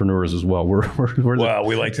we're entrepreneurs as well.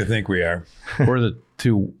 We like to think we are. We're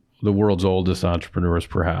the world's oldest entrepreneurs,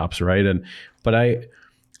 perhaps, right? But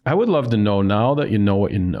I would love to know, now that you know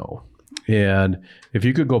what you know, and if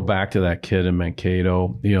you could go back to that kid in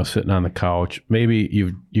Mankato, sitting on the couch, maybe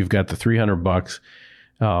you've got the $300.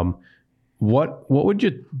 What would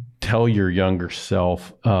you tell your younger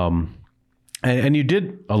self? And you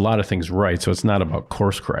did a lot of things right, so it's not about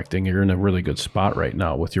course correcting. You're in a really good spot right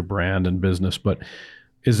now with your brand and business. But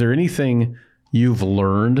is there anything you've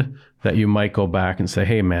learned that you might go back and say,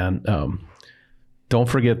 hey, man, don't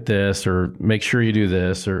forget this, or make sure you do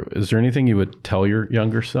this? Or is there anything you would tell your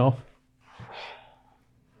younger self?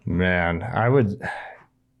 Man, I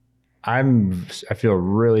feel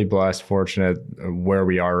really blessed, fortunate where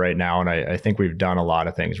we are right now. And I think we've done a lot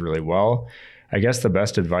of things really well. I guess the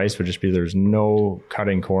best advice would just be there's no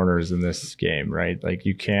cutting corners in this game, right? Like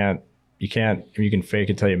you can fake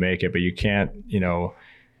it till you make it, but you can't, you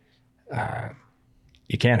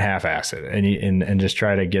can't half-ass it and just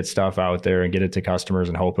try to get stuff out there and get it to customers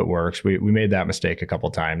and hope it works. We made that mistake a couple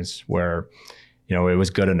times where, it was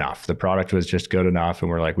good enough. The product was just good enough.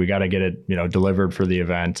 And we're like, we got to get it, delivered for the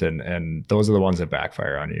event. And those are the ones that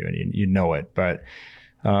backfire on you, and you know it. But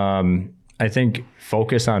I think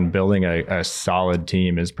focus on building a solid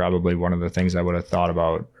team is probably one of the things I would have thought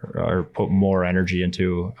about or put more energy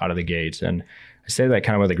into out of the gates. And I say that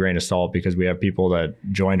kind of with a grain of salt because we have people that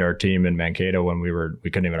joined our team in Mankato when we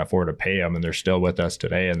couldn't even afford to pay them, and they're still with us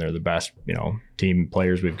today, and they're the best, team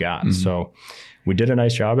players we've gotten. Mm-hmm. So we did a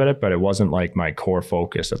nice job at it, but it wasn't like my core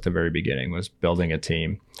focus at the very beginning was building a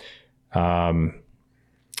team. And,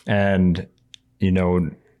 I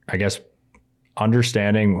guess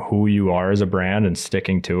understanding who you are as a brand and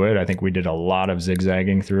sticking to it. I think we did a lot of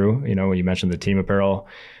zigzagging through, you mentioned the team apparel,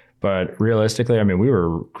 but realistically, I mean, we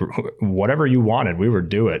were whatever you wanted, we would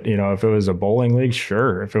do it. If it was a bowling league,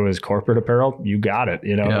 sure. If it was corporate apparel, you got it.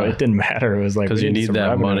 It didn't matter. It was like, because you need that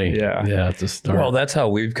revenue. Money. Yeah. At the start. Well, that's how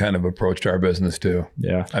we've kind of approached our business too.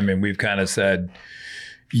 Yeah. I mean, we've kind of said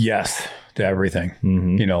yes to everything,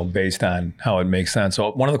 based on how it makes sense.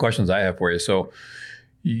 So one of the questions I have for you, so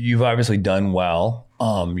you've obviously done well.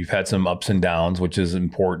 You've had some ups and downs, which is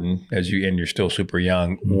important and you're still super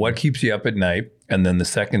young. Mm-hmm. What keeps you up at night? And then the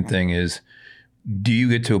second thing is, do you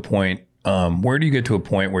get to a point, where do you get to a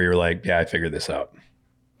point where you're like, yeah, I figured this out?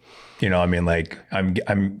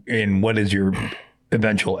 I'm what is your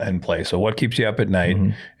eventual end play? So what keeps you up at night,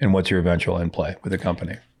 mm-hmm. and what's your eventual end play with the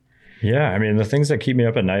company? Yeah. I mean, the things that keep me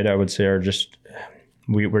up at night, I would say are just,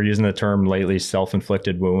 we're using the term lately,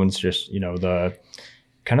 self-inflicted wounds, just, the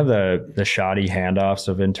kind of the shoddy handoffs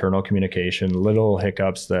of internal communication, little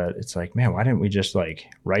hiccups that it's like, man, why didn't we just like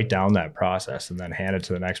write down that process and then hand it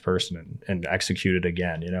to the next person and execute it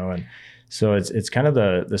again, And so it's kind of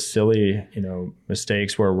the silly,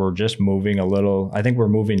 mistakes where we're just moving a little. I think we're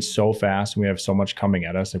moving so fast and we have so much coming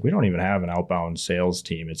at us. Like we don't even have an outbound sales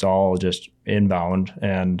team. It's all just inbound,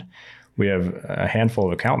 and we have a handful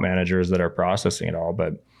of account managers that are processing it all.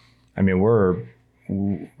 But I mean, we're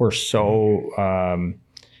so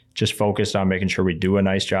just focused on making sure we do a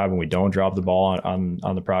nice job and we don't drop the ball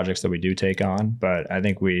on the projects that we do take on. But I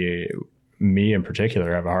think me in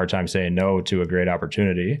particular, have a hard time saying no to a great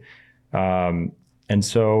opportunity. And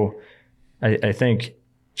so I think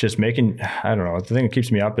just I don't know, the thing that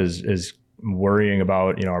keeps me up is worrying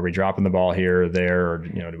about, are we dropping the ball here or there, or,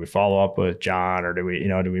 do we follow up with John, or do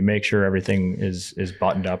we make sure everything is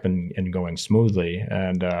buttoned up and going smoothly?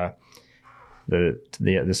 And,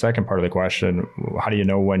 the second part of the question, how do you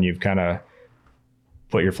know when you've kind of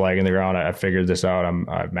put your flag in the ground? I figured this out.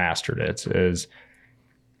 I've mastered it.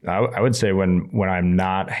 I would say when I'm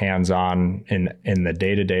not hands-on in the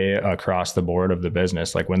day-to-day across the board of the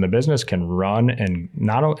business, like when the business can run, and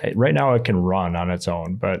right now it can run on its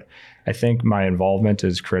own, but I think my involvement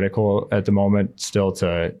is critical at the moment still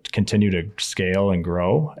to continue to scale and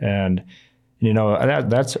grow. And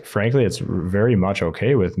that's frankly, it's very much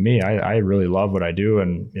okay with me. I really love what I do.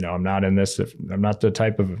 And, I'm not in this, I'm not the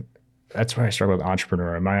type of, that's why I struggle with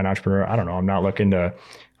entrepreneur. Am I an entrepreneur? I don't know. I'm not looking to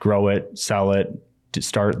grow it, sell it, to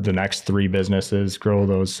start the next 3 businesses, grow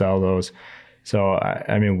those, sell those. So,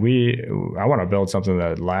 I want to build something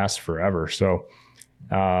that lasts forever. So,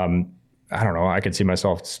 I don't know. I could see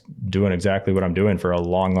myself doing exactly what I'm doing for a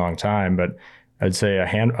long, long time, but I'd say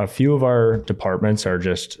a few of our departments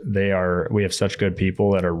we have such good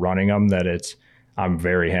people that are running them that I'm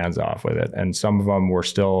very hands off with it. And some of them we're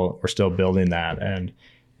still building that. And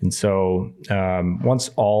so once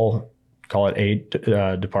all, call it 8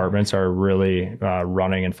 departments are really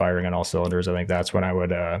running and firing on all cylinders, I think that's when I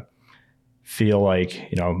would feel like,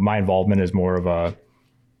 my involvement is more of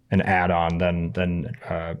an add-on than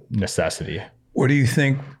necessity. What do you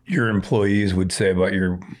think your employees would say about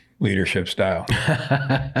your leadership style?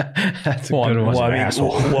 That's a good one.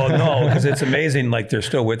 Well, no, because it's amazing. Like they're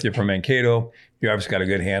still with you from Mankato. You obviously got a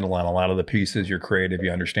good handle on a lot of the pieces. You're creative.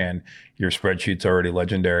 You understand your spreadsheet's already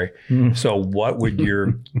legendary. Mm. So what would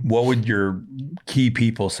your key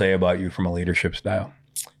people say about you from a leadership style?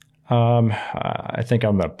 I think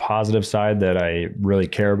on the positive side that I really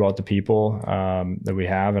care about the people that we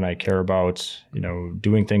have, and I care about,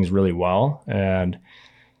 doing things really well. And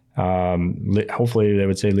hopefully they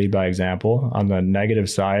would say lead by example. On the negative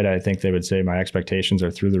side, I think they would say my expectations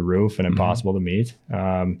are through the roof and impossible to meet.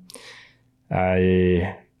 I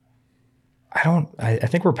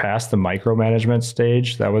think we're past the micromanagement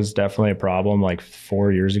stage. That was definitely a problem like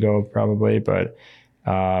 4 years ago, probably. But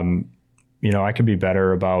I could be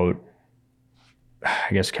better about, I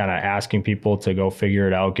guess, kind of asking people to go figure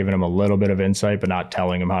it out, giving them a little bit of insight, but not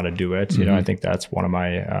telling them how to do it. I think that's one of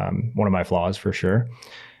my flaws for sure.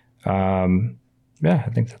 I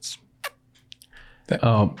think that's.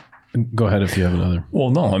 Go ahead if you have another.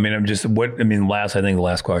 Well, no, I think the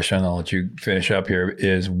last question, I'll let you finish up here,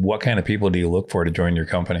 is what kind of people do you look for to join your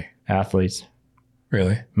company? Athletes.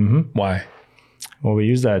 Really? Mm-hmm. Why? Well, we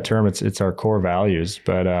use that term. It's our core values,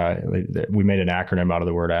 but we made an acronym out of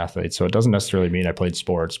the word athlete. So it doesn't necessarily mean I played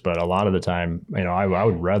sports, but a lot of the time, I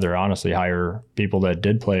would rather honestly hire people that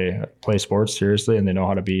did play sports seriously and they know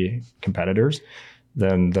how to be competitors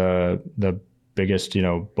than the biggest,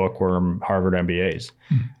 bookworm Harvard MBAs.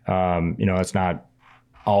 That's not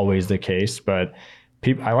always the case, but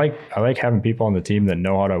I like having people on the team that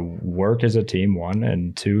know how to work as a team, one,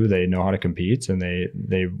 and two, they know how to compete and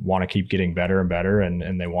they want to keep getting better and better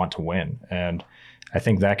and they want to win. And I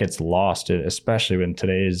think that gets lost, especially in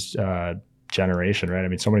today's generation,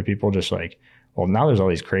 right? So many people just now there's all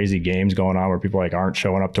these crazy games going on where people aren't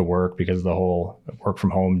showing up to work because of the whole work from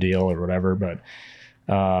home deal or whatever. But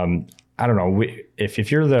I don't know.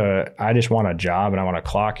 If you're I just want a job and I want to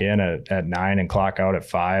clock in at 9 and clock out at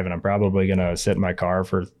 5, and I'm probably going to sit in my car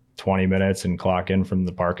for 20 minutes and clock in from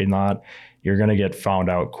the parking lot, you're going to get found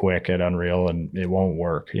out quick at Unreal and it won't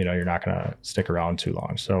work. You're not going to stick around too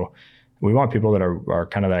long. So we want people that are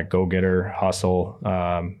kind of that go-getter hustle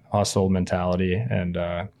mentality and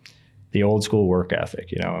the old school work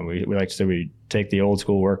ethic, and we like to say we take the old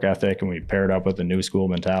school work ethic and we pair it up with the new school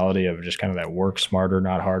mentality of just kind of that work smarter,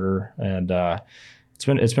 not harder. And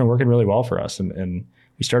it's been working really well for us. And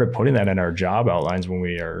we started putting that in our job outlines when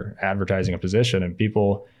we are advertising a position. And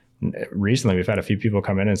people recently, we've had a few people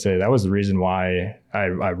come in and say, that was the reason why I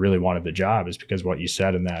really wanted the job, is because what you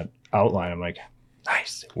said in that outline. I'm like,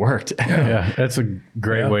 nice, it worked. Yeah, that's a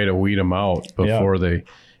great way to weed them out before they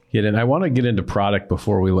get in. I want to get into product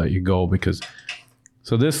before we let you go, because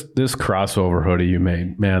this crossover hoodie you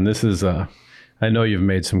made, man, this is I know you've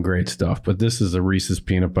made some great stuff, but this is a Reese's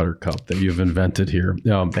peanut butter cup that you've invented here.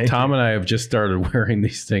 Tom and I have just started wearing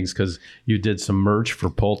these things because you did some merch for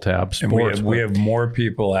Pull Tab Sports. And we have more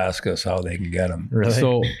people ask us how they can get them. Really?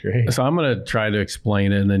 So Great. I'm going to try to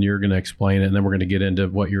explain it, and then you're going to explain it, and then we're going to get into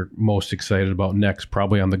what you're most excited about next,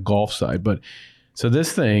 probably on the golf side. But so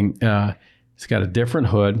this thing, it's got a different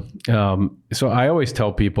hood. So I always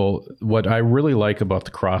tell people what I really like about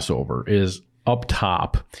the crossover is up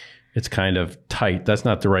top, it's kind of tight. That's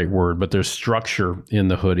not the right word, but there's structure in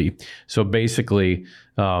the hoodie. So basically,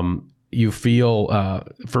 you feel,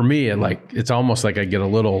 for me, it's almost like I get a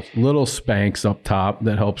little Spanx up top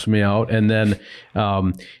that helps me out. And then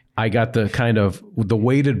I got the kind of the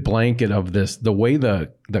weighted blanket of this, the way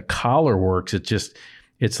the collar works.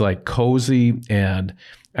 It's like cozy. And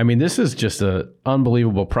this is just an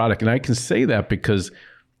unbelievable product. And I can say that because,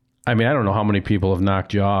 I don't know how many people have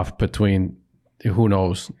knocked you off between, who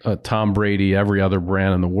knows, Tom Brady, every other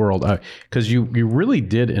brand in the world, because you really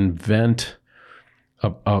did invent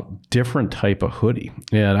a different type of hoodie.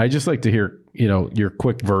 And I just like to hear, your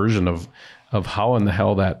quick version of how in the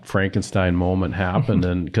hell that Frankenstein moment happened,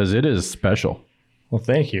 and because it is special. Well,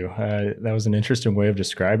 thank you. That was an interesting way of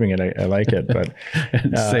describing it. I like it, but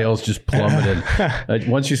and sales just plummeted.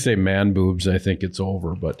 Once you say man boobs, I think it's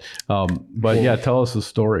over. But yeah, tell us the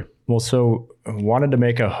story. Well, so I wanted to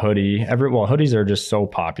make a hoodie. Hoodies are just so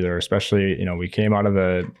popular, especially, we came out of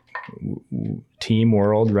the team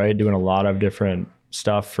world, right? Doing a lot of different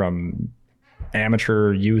stuff from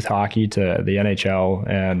amateur youth hockey to the NHL.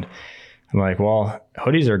 And I'm like, well,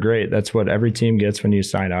 hoodies are great. That's what every team gets when you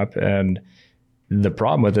sign up. And the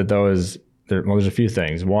problem with it, though, is there's a few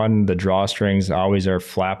things. One, the drawstrings always are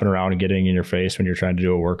flapping around and getting in your face when you're trying to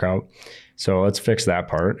do a workout. So let's fix that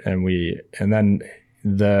part. And then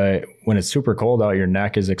when it's super cold out, your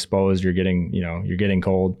neck is exposed. You're getting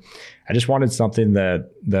cold. I just wanted something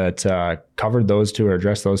that covered those two or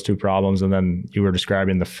addressed those two problems. And then you were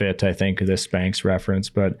describing the fit, I think, this Spanx reference,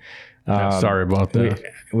 but sorry about that.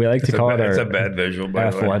 We like to call it it's a bad visual, by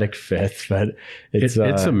athletic fit, but it's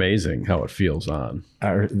amazing how it feels on.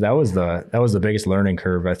 That was the biggest learning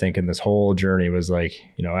curve, I think, in this whole journey. Was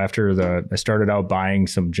after I started out buying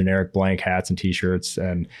some generic blank hats and T-shirts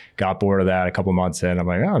and got bored of that a couple months in. I'm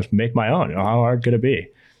like, I'll just make my own. How hard could it be?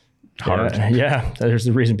 Hard. Yeah. There's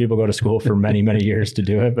a reason people go to school for many, many years to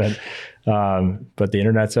do it, but the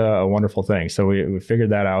internet's a wonderful thing. So we figured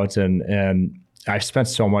that out, and I've spent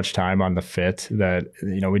so much time on the fit that,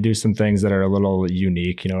 we do some things that are a little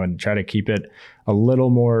unique, and try to keep it a little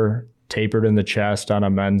more tapered in the chest on a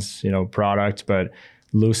men's, product, but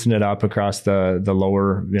loosen it up across the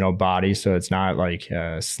lower, body. So it's not like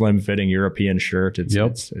a slim fitting European shirt. It's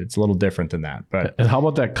a little different than that. But and how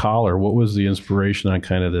about that collar? What was the inspiration on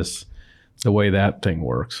kind of the way that thing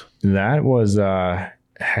works? That was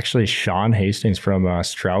actually Sean Hastings from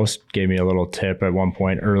Strauss gave me a little tip at one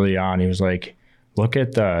point early on. He was like,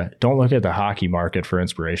 don't look at the hockey market for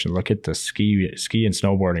inspiration. Look at the ski and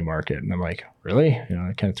snowboarding market. And I'm like, really?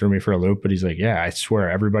 It kind of threw me for a loop, but he's like, yeah, I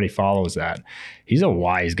swear everybody follows that. He's a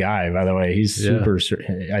wise guy, by the way. He's super,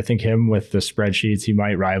 I think him with the spreadsheets, he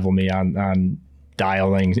might rival me on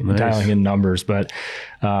dialing in numbers. But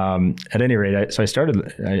at any rate,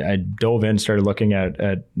 I dove in, started looking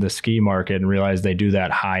at the ski market and realized they do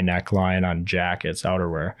that high neckline on jackets,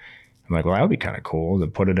 outerwear. I'm like, well, that would be kind of cool to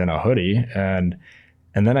put it in a hoodie. And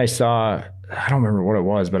then I saw, I don't remember what it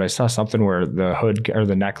was, but I saw something where the hood or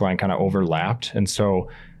the neckline kind of overlapped. And so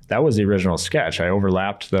that was the original sketch. I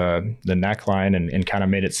overlapped the neckline and kind of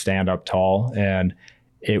made it stand up tall, and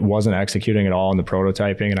it wasn't executing at all in the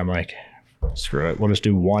prototyping. And I'm like, screw it. We'll just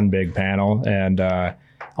do one big panel and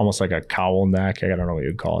almost like a cowl neck. I don't know what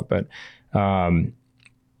you'd call it, but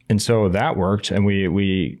and so that worked, and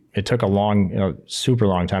it took a super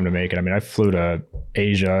long time to make it. I mean, I flew to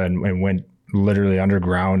Asia and went literally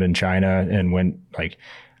underground in China and went like,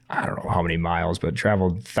 I don't know how many miles, but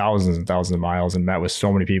traveled thousands and thousands of miles and met with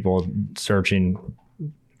so many people searching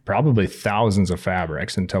probably thousands of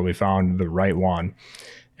fabrics until we found the right one.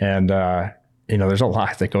 And, there's a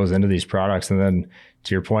lot that goes into these products. And then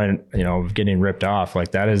to your point, of getting ripped off,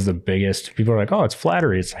 like that is the biggest. People are like, oh, it's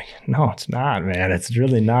flattery. It's like, no, it's not, man. It's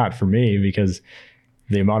really not for me, because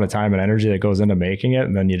the amount of time and energy that goes into making it,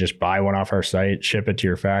 and then you just buy one off our site, ship it to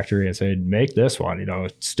your factory and say, make this one,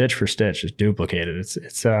 stitch for stitch, just duplicate it.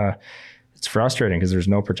 It's frustrating because there's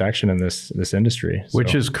no protection in this industry.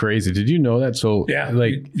 Which is crazy. Did you know that? So yeah,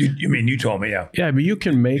 like you told me, yeah. Yeah, but you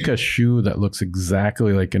can make a shoe that looks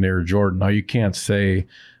exactly like an Air Jordan. Now you can't say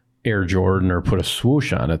Air Jordan or put a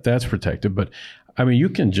swoosh on it. That's protected. But I mean, you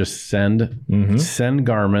can just send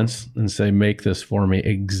garments and say, make this for me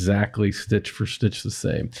exactly stitch for stitch the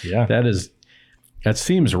same. Yeah. That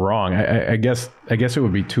seems wrong. I guess it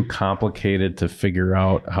would be too complicated to figure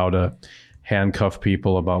out how to handcuff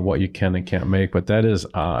people about what you can and can't make, but that is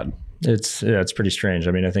odd. It's pretty strange.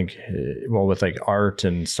 I mean, I think, with like art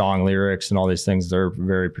and song lyrics and all these things, they're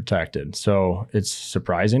very protected. So it's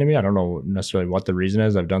surprising to me. I don't know necessarily what the reason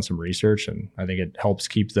is. I've done some research, and I think it helps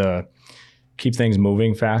keep things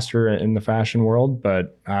moving faster in the fashion world.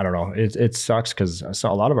 But I don't know. It sucks because a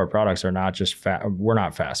lot of our products are not just we're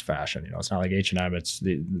not fast fashion. It's not like H&M. It's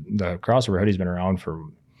the crossover hoodie's been around for,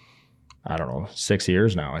 I don't know, 6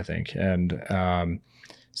 years now, I think. And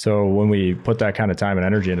so when we put that kind of time and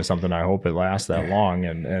energy into something, I hope it lasts that long.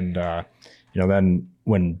 And then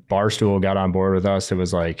when Barstool got on board with us, it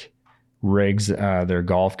was like Riggs, their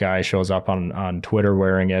golf guy, shows up on Twitter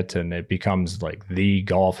wearing it, and it becomes like the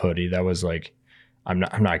golf hoodie. That was like, I'm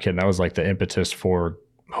not kidding. That was like the impetus for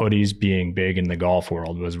hoodies being big in the golf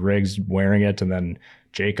world, was Riggs wearing it, and then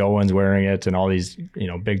Jake Owens wearing it, and all these,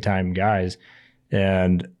 big time guys.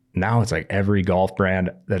 And now it's like every golf brand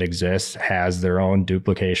that exists has their own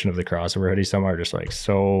duplication of the crossover hoodie. Some are just like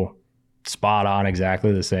so spot on,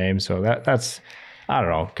 exactly the same. So that's, I don't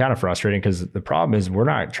know, kind of frustrating, because the problem is we're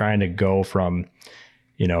not trying to go from,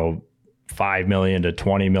 5 million to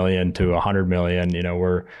 20 million to 100 million.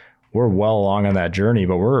 We're well along on that journey,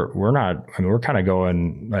 but we're not, I mean, we're kind of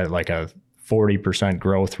going at like a 40%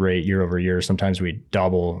 growth rate year over year. Sometimes we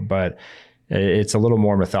double, but it's a little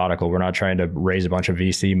more methodical. We're not trying to raise a bunch of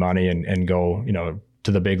VC money and go,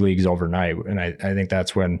 to the big leagues overnight. And I think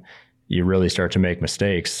that's when you really start to make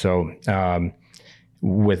mistakes. So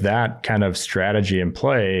with that kind of strategy in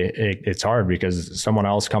play, it's hard because someone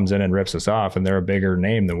else comes in and rips us off, and they're a bigger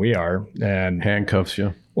name than we are, and handcuffs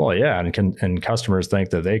you. Well, yeah, and customers think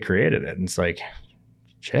that they created it, and it's like,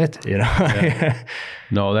 shit, Yeah.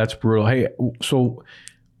 No, that's brutal. Hey, so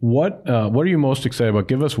what are you most excited about?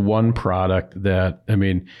 Give us one product that, I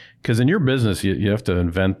mean, because in your business, you have to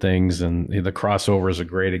invent things, and the crossover is a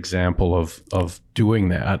great example of doing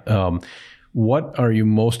that. What are you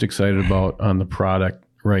most excited about on the product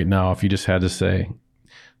right now? If you just had to say,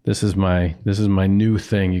 this is my new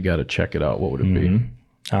thing, you got to check it out, what would it be?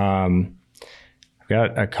 I've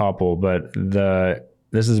got a couple, but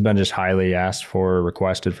this has been just highly asked for,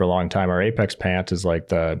 requested for a long time. Our Apex pant is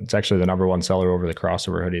like it's actually the number one seller over the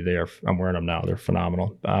crossover hoodie. I'm wearing them now. They're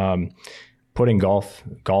phenomenal. Putting golf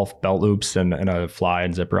belt loops and a fly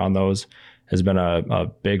and zipper on those has been a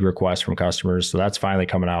big request from customers. So that's finally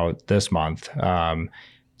coming out this month.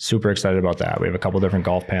 Super excited about that. We have a couple different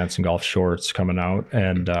golf pants and golf shorts coming out,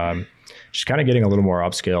 and just kind of getting a little more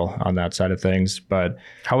upscale on that side of things. But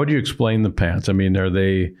how would you explain the pants? I mean, are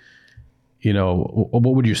they, what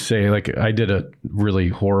would you say? Like, I did a really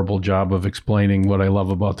horrible job of explaining what I love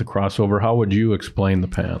about the crossover. How would you explain the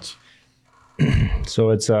pants?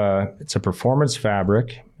 So it's a performance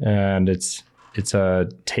fabric, and it's a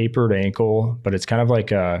tapered ankle, but it's kind of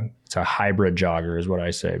like it's a hybrid jogger is what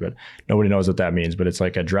I say, but nobody knows what that means. But it's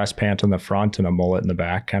like a dress pant in the front and a mullet in the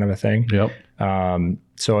back kind of a thing. Yep.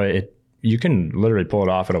 So you can literally pull it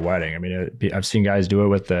off at a wedding. I mean, I've seen guys do it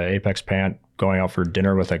with the Apex pant, going out for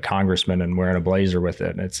dinner with a congressman and wearing a blazer with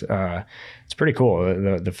it. And it's pretty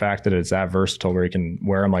cool. The fact that it's that versatile, where you can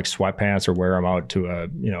wear them like sweatpants or wear them out to a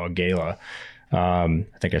gala. I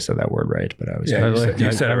think I said that word right, but I was. Yeah,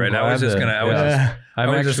 you said it right. I'm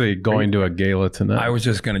actually going to a gala tonight. I was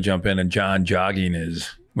just going to jump in, and John, jogging is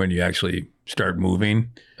when you actually start moving.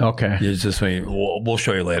 Okay. It's just we'll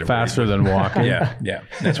show you later. Faster than walking. Yeah.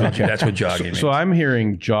 That's what jogging means. So I'm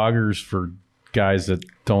hearing joggers for guys that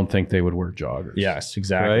don't think they would wear joggers. Yes,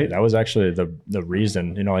 exactly. Right? That was actually the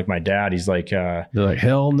reason. Like my dad, he's like, they're like,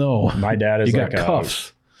 hell no. My dad is you like got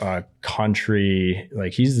cuffs. Country,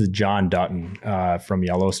 like he's the John Dutton from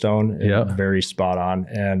Yellowstone. Yeah, very spot on.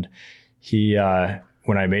 And he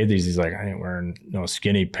when I made these, he's like, I ain't wearing no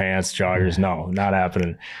skinny pants, joggers. No, not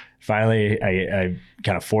happening. Finally, I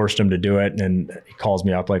kind of forced him to do it, and he calls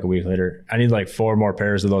me up like a week later. I need like 4 more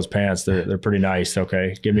pairs of those pants. They're pretty nice.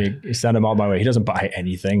 Okay, send them out my way. He doesn't buy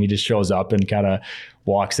anything. He just shows up and kind of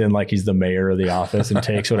walks in like he's the mayor of the office and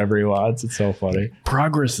takes whatever he wants. It's so funny.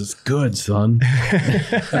 Progress is good, son.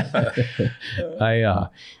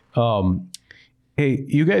 Hey,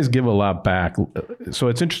 you guys give a lot back. So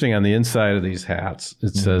it's interesting, on the inside of these hats,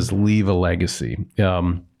 it says leave a legacy.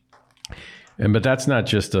 But that's not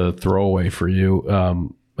just a throwaway for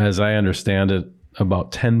you. As I understand it,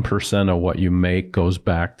 about 10% of what you make goes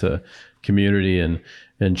back to community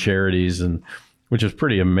and charities, and which is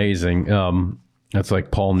pretty amazing. That's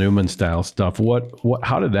like Paul Newman style stuff.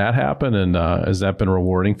 How did that happen? And has that been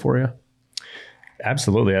rewarding for you?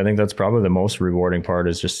 Absolutely. I think that's probably the most rewarding part,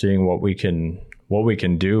 is just seeing what we can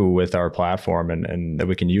do with our platform, and that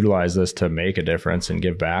we can utilize this to make a difference and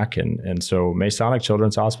give back. And so Masonic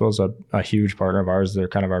Children's Hospital is a huge partner of ours. They're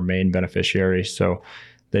kind of our main beneficiary. So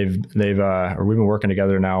we've been working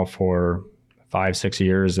together now for 5-6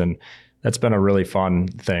 years, and that's been a really fun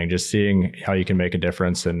thing, just seeing how you can make a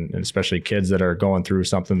difference, and especially kids that are going through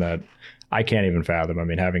something that I can't even fathom. I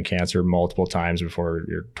mean, having cancer multiple times before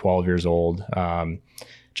you're 12 years old,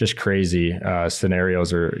 just crazy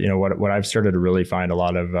scenarios. Or, what I've started to really find a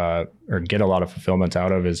lot of, or get a lot of fulfillment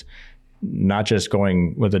out of, is not just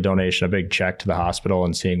going with a donation, a big check to the hospital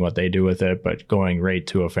and seeing what they do with it, but going right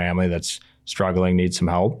to a family that's struggling, needs some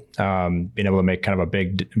help, being able to make kind of a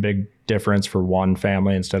big difference for one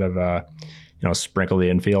family instead of, sprinkle the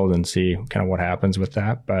infield and see kind of what happens with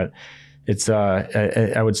that. But it's,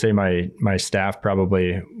 I would say my staff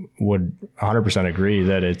probably would 100% agree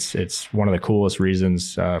that it's one of the coolest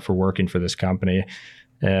reasons for working for this company.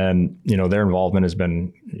 And, their involvement has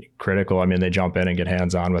been critical. I mean, they jump in and get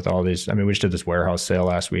hands-on with all these. I mean, we just did this warehouse sale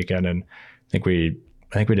last weekend, and I think we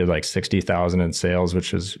did like 60,000 in sales,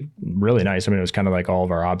 which was really nice. I mean, it was kind of like all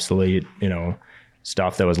of our obsolete,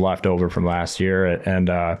 stuff that was left over from last year. And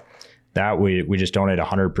that we just donate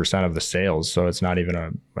 100% of the sales. So it's not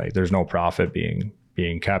even there's no profit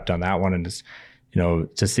being kept on that one. And just,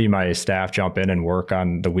 to see my staff jump in and work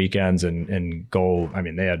on the weekends and go, I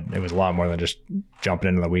mean, it was a lot more than just jumping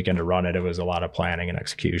into the weekend to run it. It was a lot of planning and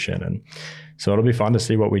execution. And so it'll be fun to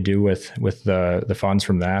see what we do with the funds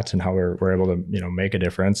from that, and how we're able to, make a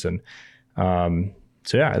difference. And,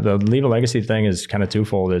 so yeah, the Leave a Legacy thing is kind of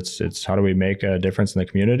twofold. It's how do we make a difference in the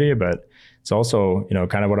community, but it's also,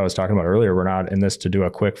 kind of what I was talking about earlier. We're not in this to do a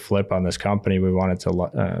quick flip on this company. We want it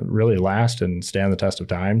to really last and stand the test of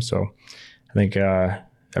time. So I think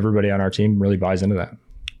everybody on our team really buys into that.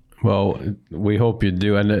 Well, we hope you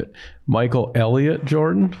do. And Michael Elliott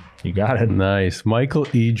Jordan? You got it. Nice. Michael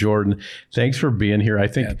E. Jordan, thanks for being here. I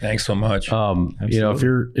think, thanks so much. If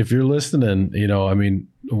you're listening, I mean,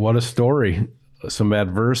 what a story. Some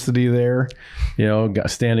adversity there, got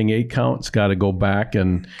standing 8 counts, got to go back,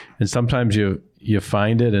 and sometimes you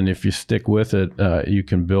find it, and if you stick with it, you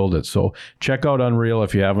can build it. So check out Unreal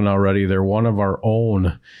if you haven't already. They're one of our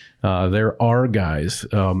own. They're our guys,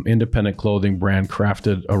 independent clothing brand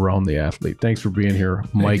crafted around the athlete. Thanks for being here,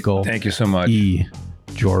 Michael. Thank you so much. E.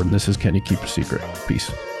 Jordan. This is Can You Keep a Secret? Peace.